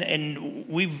 Well, and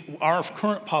our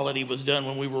current polity was done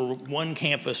when we were one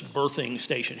campus birthing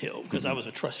Station Hill, because I was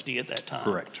a trustee at that time.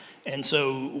 Correct. And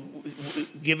so,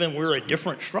 given we're a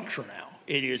different structure now,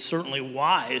 it is certainly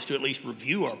wise to at least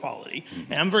review our polity.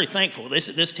 And I'm very thankful.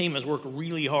 This team has worked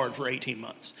really hard for 18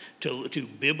 months to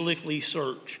biblically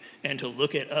search and to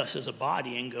look at us as a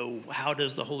body and go, how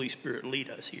does the Holy Spirit lead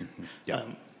us here?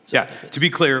 Yeah. To be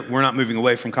clear, we're not moving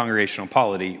away from congregational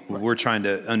polity. Right. We're trying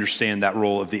to understand that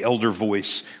role of the elder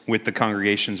voice with the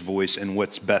congregation's voice and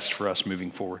what's best for us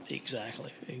moving forward.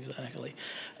 Exactly.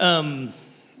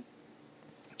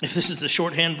 If this is the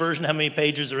shorthand version, how many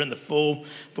pages are in the full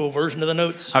version of the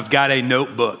notes? I've got a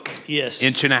notebook. Yes.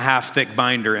 1.5 inch thick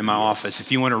binder in my office.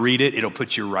 If you want to read it, it'll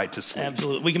put you right to sleep.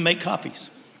 Absolutely. We can make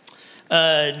copies.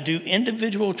 Do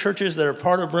individual churches that are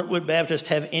part of Brentwood Baptist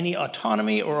have any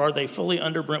autonomy, or are they fully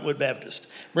under Brentwood Baptist?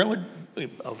 No,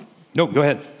 go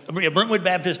ahead. Brentwood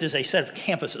Baptist is a set of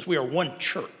campuses. We are one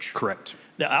church. Correct.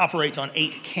 That operates on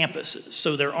 8 campuses.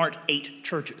 So there aren't 8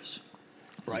 churches.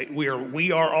 Right,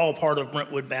 we are all part of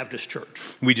Brentwood Baptist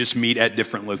Church. We just meet at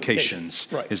different locations,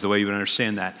 right. Is the way you would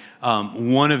understand that.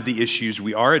 One of the issues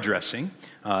we are addressing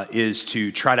is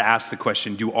to try to ask the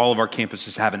question, do all of our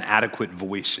campuses have an adequate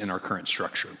voice in our current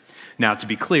structure? Now, to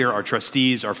be clear, our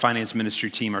trustees, our finance ministry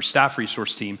team, our staff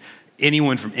resource team,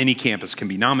 anyone from any campus can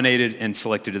be nominated and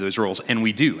selected to those roles. And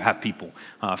we do have people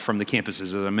from the campuses,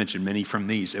 as I mentioned, many from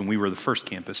these, and we were the first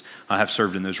campus, have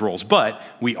served in those roles. But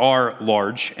we are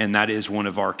large, and that is one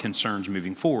of our concerns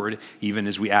moving forward, even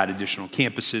as we add additional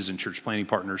campuses and church planning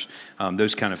partners,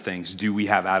 those kind of things. Do we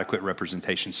have adequate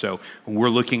representation? So we're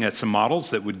looking at some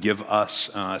models that would give us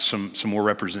some more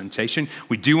representation.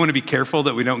 We do want to be careful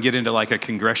that we don't get into like a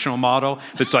congressional model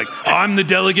that's like, I'm the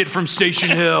delegate from Station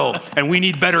Hill, and we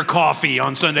need better coffee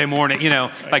on Sunday morning,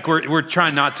 like we're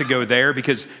trying not to go there,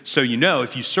 because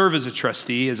if you serve as a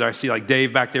trustee, as I see like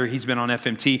Dave back there, he's been on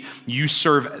FMT, you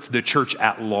serve the church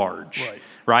at large.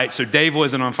 Right? So Dave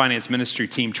wasn't on finance ministry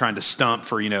team trying to stump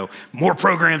for, more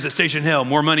programs at Station Hill,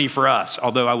 more money for us,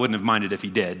 although I wouldn't have minded if he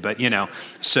did, but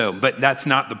but that's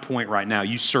not the point right now.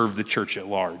 You serve the church at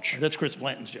large. That's Chris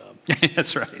Blanton's job.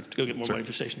 That's right. To go get more money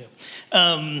for Station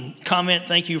Hill. Comment,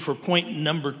 thank you for point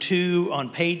number 2 on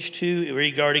page 2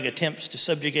 regarding attempts to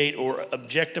subjugate or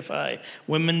objectify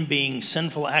women being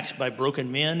sinful acts by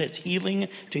broken men. It's healing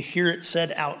to hear it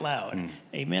said out loud.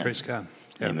 Amen. Praise God.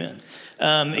 Yeah. Amen.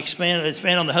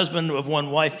 Expand on the husband of one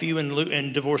wife view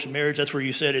in divorce and marriage. That's where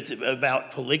you said it's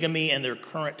about polygamy and their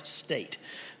current state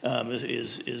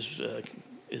is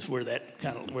where that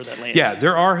lands. Yeah,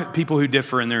 there are people who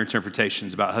differ in their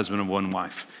interpretations about husband of one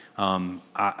wife.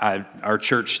 Our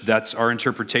church, that's our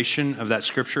interpretation of that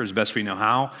scripture as best we know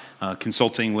how.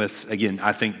 Consulting with, again,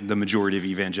 I think the majority of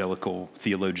evangelical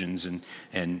theologians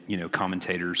and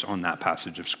commentators on that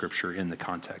passage of scripture in the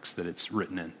context that it's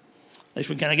written in.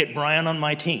 Can I get Brian on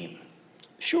my team?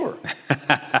 Sure.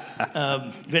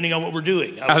 Depending on what we're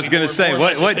doing. I was going to say,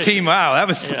 what team? Wow,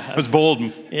 that was bold.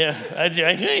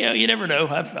 Yeah, you never know.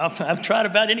 I've tried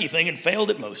about anything and failed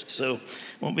at most, so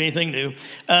won't be anything new.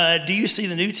 Do you see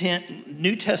the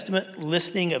New Testament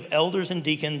listing of elders and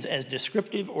deacons as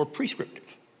descriptive or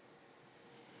prescriptive?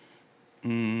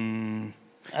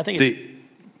 I think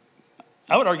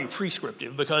I would argue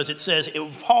prescriptive, because it says,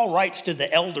 Paul writes to the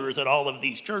elders at all of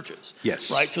these churches. Yes.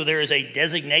 Right? So there is a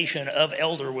designation of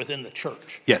elder within the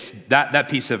church. Yes, that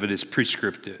piece of it is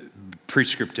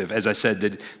prescriptive. As I said,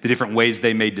 the different ways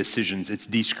they made decisions, it's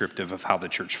descriptive of how the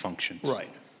church functioned. Right.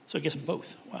 So I guess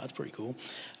both. Wow, that's pretty cool.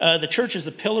 The church is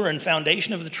the pillar and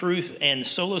foundation of the truth and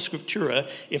sola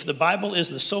scriptura. If the Bible is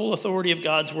the sole authority of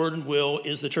God's word and will,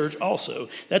 is the church also.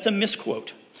 That's a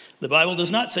misquote. The Bible does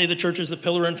not say the church is the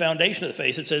pillar and foundation of the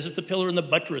faith. It says it's the pillar and the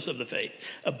buttress of the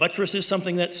faith. A buttress is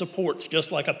something that supports,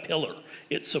 just like a pillar.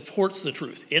 It supports the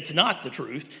truth. It's not the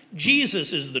truth.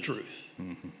 Jesus is the truth.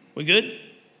 Mm-hmm. We good?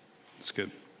 That's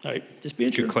good. All right, just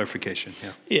being sure. Good clarification,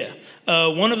 yeah.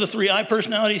 One of the 3 I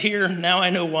personalities here. Now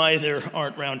I know why there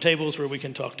aren't round tables where we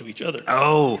can talk to each other.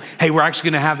 Oh, hey, we're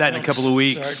actually going to have that in a couple of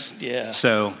weeks. Yeah.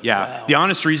 So, yeah. Wow. The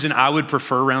honest reason I would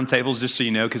prefer round tables, just so you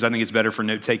know, because I think it's better for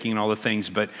note taking and all the things,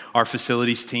 but our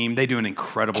facilities team, they do an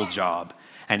incredible job.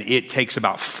 And it takes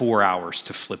about 4 hours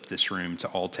to flip this room to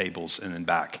all tables and then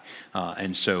back.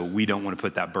 And so we don't want to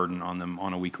put that burden on them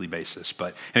on a weekly basis.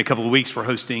 But in a couple of weeks, we're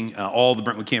hosting all the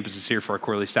Brentwood campuses here for our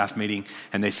quarterly staff meeting.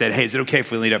 And they said, hey, is it okay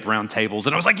if we lead up round tables?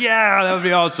 And I was like, yeah, that would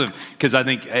be awesome. Because I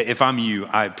think if I'm you,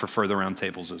 I prefer the round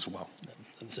tables as well.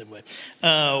 The same way.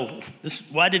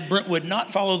 Why did Brentwood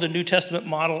not follow the New Testament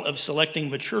model of selecting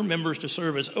mature members to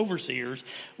serve as overseers?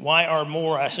 Why are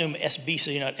more, I assume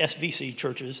SBC, not SVC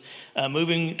churches,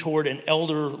 moving toward an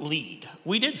elder lead?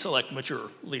 We did select mature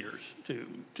leaders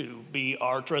to be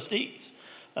our trustees.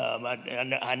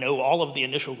 I know all of the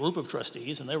initial group of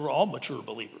trustees, and they were all mature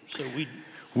believers. So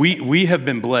We have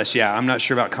been blessed. Yeah, I'm not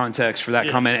sure about context for that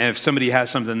comment. And if somebody has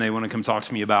something they want to come talk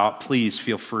to me about, please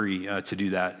feel free to do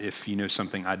that if you know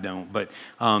something I don't. But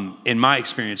in my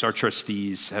experience, our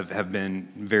trustees have been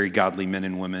very godly men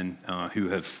and women who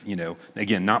have,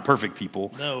 again, not perfect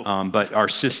people, but our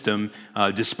system,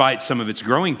 despite some of its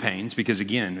growing pains, because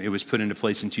again, it was put into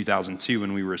place in 2002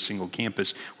 when we were a single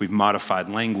campus. We've modified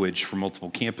language for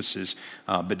multiple campuses,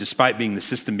 but despite the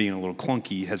system being a little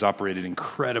clunky, has operated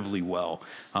incredibly well.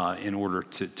 In order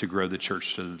to grow the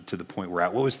church to the point we're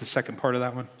at. What was the second part of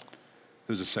that one?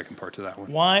 There was a second part to that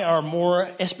one. Why are more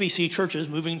SBC churches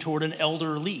moving toward an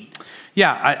elder lead?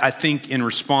 Yeah, I think in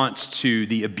response to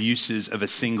the abuses of a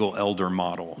single elder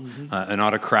model, an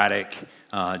autocratic,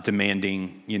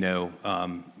 demanding,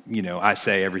 I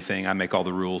say everything, I make all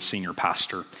the rules, senior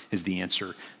pastor is the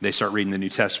answer. They start reading the New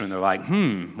Testament, they're like,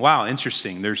 wow,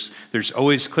 interesting. There's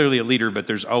always clearly a leader, but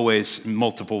there's always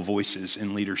multiple voices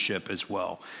in leadership as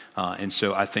well. And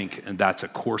so I think that's a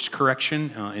course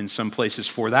correction in some places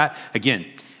for that. Again,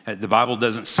 the Bible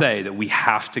doesn't say that we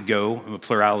have to go with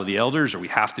plurality elders or we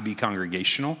have to be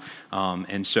congregational.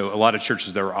 And so a lot of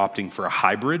churches that are opting for a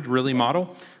hybrid really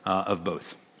model of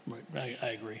both. Right, I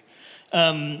agree.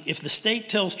 If the state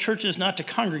tells churches not to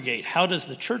congregate, how does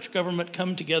the church government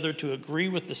come together to agree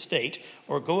with the state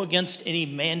or go against any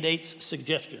mandates,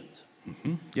 suggestions?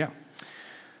 Yeah.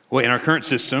 Well, in our current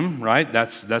system, right,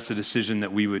 that's a decision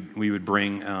that we would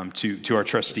bring to our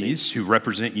trustees who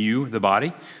represent you, the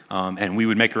body, and we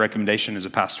would make a recommendation as a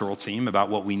pastoral team about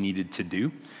what we needed to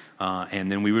do.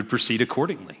 And then we would proceed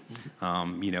accordingly.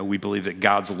 We believe that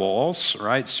God's laws,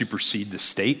 right, supersede the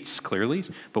states clearly,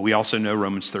 but we also know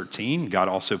Romans 13, God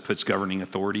also puts governing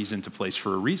authorities into place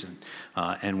for a reason.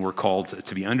 And we're called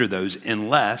to be under those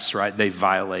unless, right, they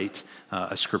violate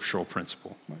a scriptural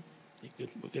principle. Right.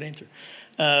 Good answer.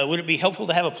 Would it be helpful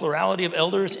to have a plurality of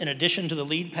elders in addition to the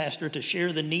lead pastor to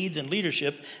share the needs and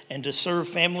leadership and to serve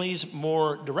families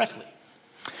more directly?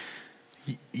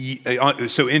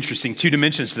 So interesting, two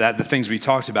dimensions to that, the things we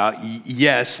talked about.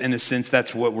 Yes, in a sense,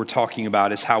 that's what we're talking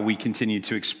about is how we continue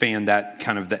to expand that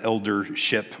kind of the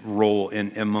eldership role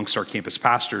amongst our campus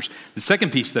pastors. The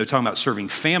second piece, though, talking about serving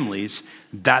families,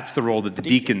 that's the role that the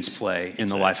deacons play in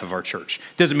the life of our church.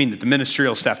 Doesn't mean that the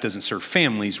ministerial staff doesn't serve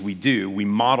families. We do. We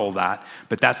model that,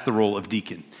 but that's the role of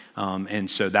deacon. And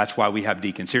so that's why we have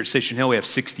deacons. Here at Station Hill, we have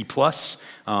 60 plus.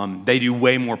 They do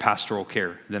way more pastoral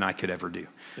care than I could ever do.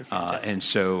 And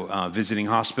so visiting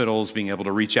hospitals, being able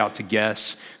to reach out to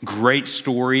guests, great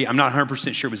story. I'm not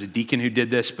 100% sure it was a deacon who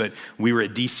did this, but we were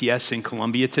at DCS in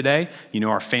Columbia today.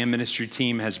 Our fan ministry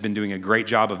team has been doing a great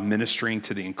job of ministering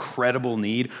to the incredible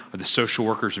need of the social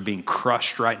workers are being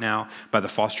crushed right now by the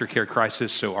foster care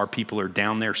crisis. So our people are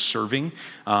down there serving.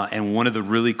 And one of the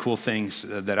really cool things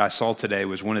that I saw today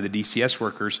was one of the DCS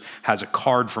workers has a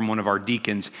card from one of our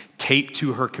deacons taped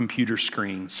to her computer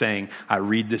screen saying, I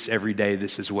read this every day.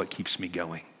 This is what keeps me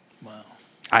going. Wow.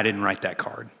 I didn't write that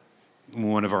card.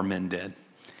 One of our men did.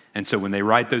 And so when they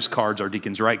write those cards, our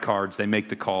deacons write cards, they make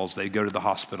the calls, they go to the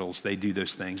hospitals, they do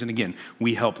those things. And again,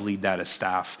 we help lead that as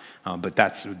staff, but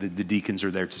that's the deacons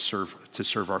are there to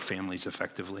serve our families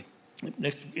effectively.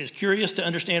 Next is curious to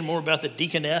understand more about the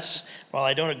deaconess. While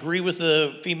I don't agree with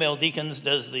the female deacons,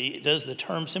 does the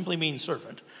term simply mean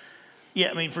servant? Yeah,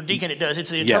 I mean, for deacon it does. It's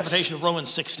the interpretation of Romans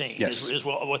 16 is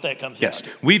what that comes down to.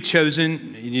 We've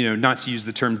chosen, not to use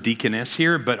the term deaconess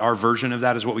here, but our version of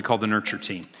that is what we call the nurture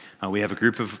team. We have a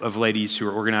group of ladies who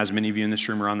are organized, many of you in this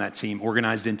room are on that team,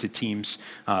 organized into teams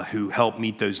who help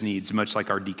meet those needs, much like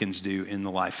our deacons do in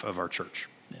the life of our church.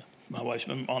 Yeah, my wife's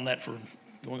been on that for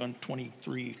going on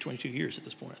 22 years at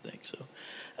this point, I think. So,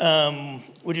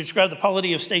 would you describe the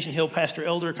polity of Station Hill pastor,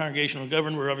 elder, congregational,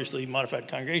 governed? We're obviously modified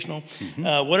congregational.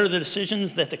 What are the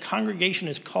decisions that the congregation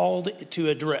is called to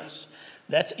address?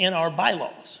 That's in our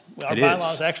bylaws. Our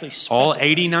bylaws actually specify. All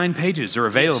 89 pages are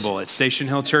available at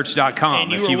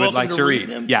stationhillchurch.com if you would like to read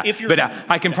them. Yeah, but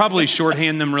I can probably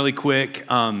shorthand them really quick.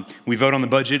 We vote on the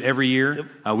budget every year.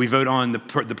 We vote on the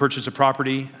purchase of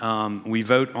property. We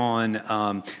vote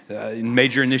on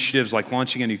major initiatives like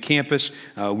launching a new campus.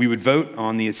 We would vote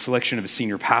on the selection of a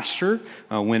senior pastor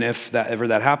if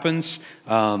that happens.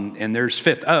 And there's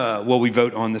fifth. We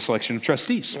vote on the selection of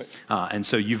trustees. Right. And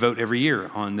so you vote every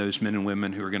year on those men and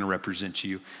women who are going to represent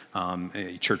you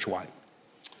church-wide.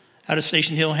 How does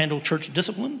Station Hill handle church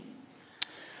discipline?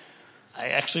 I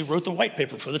actually wrote the white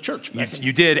paper for the church.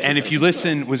 You did, and if you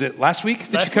listen, was it last week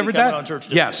that you covered that? On church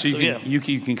discipline. Yeah, so you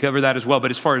can cover that as well.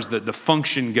 But as far as the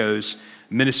function goes,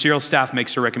 Ministerial staff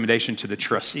makes a recommendation to the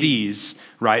trustees,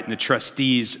 right? And the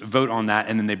trustees vote on that,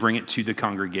 and then they bring it to the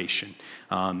congregation.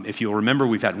 If you'll remember,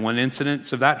 we've had one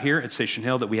incidence of that here at Station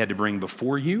Hill that we had to bring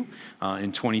before you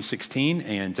in 2016,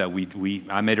 and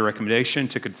I made a recommendation,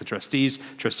 took it to the trustees.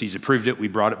 Trustees approved it. We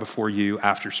brought it before you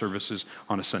after services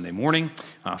on a Sunday morning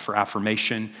for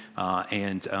affirmation,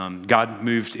 and God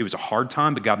moved. It was a hard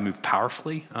time, but God moved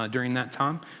powerfully during that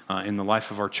time in the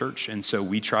life of our church, and so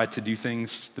we tried to do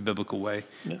things the biblical way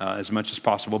as much as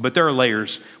possible. But there are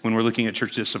layers when we're looking at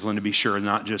church discipline to be sure,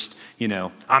 not just,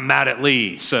 I'm mad at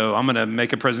Lee, so I'm going to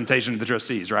make a presentation to the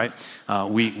trustees, right?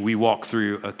 We walk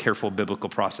through a careful biblical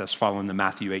process following the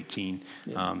Matthew 18,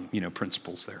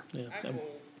 principles there. Yeah.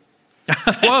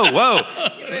 Whoa.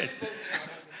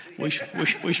 We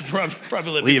should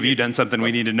probably let Lee, have you done something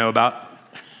we need to know about?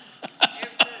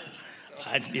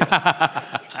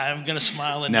 I'm going to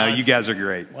smile and nod. You guys are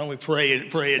great. Why don't we pray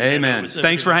it? Amen.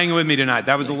 Thanks for hanging with me tonight.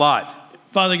 That was a lot.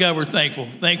 Father God, we're thankful.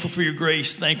 Thankful for your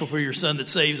grace. Thankful for your Son that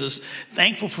saves us.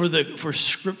 Thankful for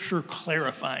Scripture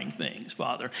clarifying things,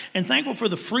 Father. And thankful for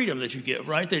the freedom that you give,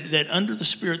 right? That under the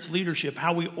Spirit's leadership,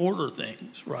 how we order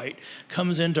things, right,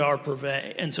 comes into our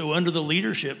purvey. And so under the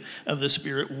leadership of the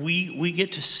Spirit, we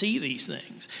get to see these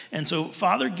things. And so,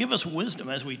 Father, give us wisdom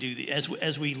as we do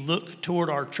as we look toward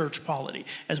our church polity,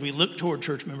 as we look toward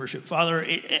church membership. Father,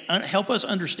 help us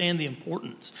understand the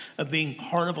importance of being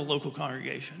part of a local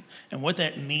congregation and what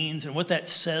that means and what that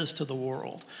says to the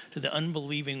world, to the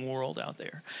unbelieving world out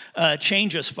there.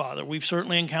 Change us, Father. We've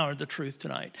certainly encountered the truth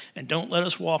tonight. And don't let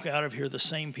us walk out of here the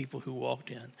same people who walked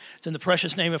in. It's in the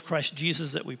precious name of Christ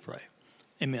Jesus that we pray.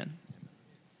 Amen.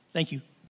 Thank you.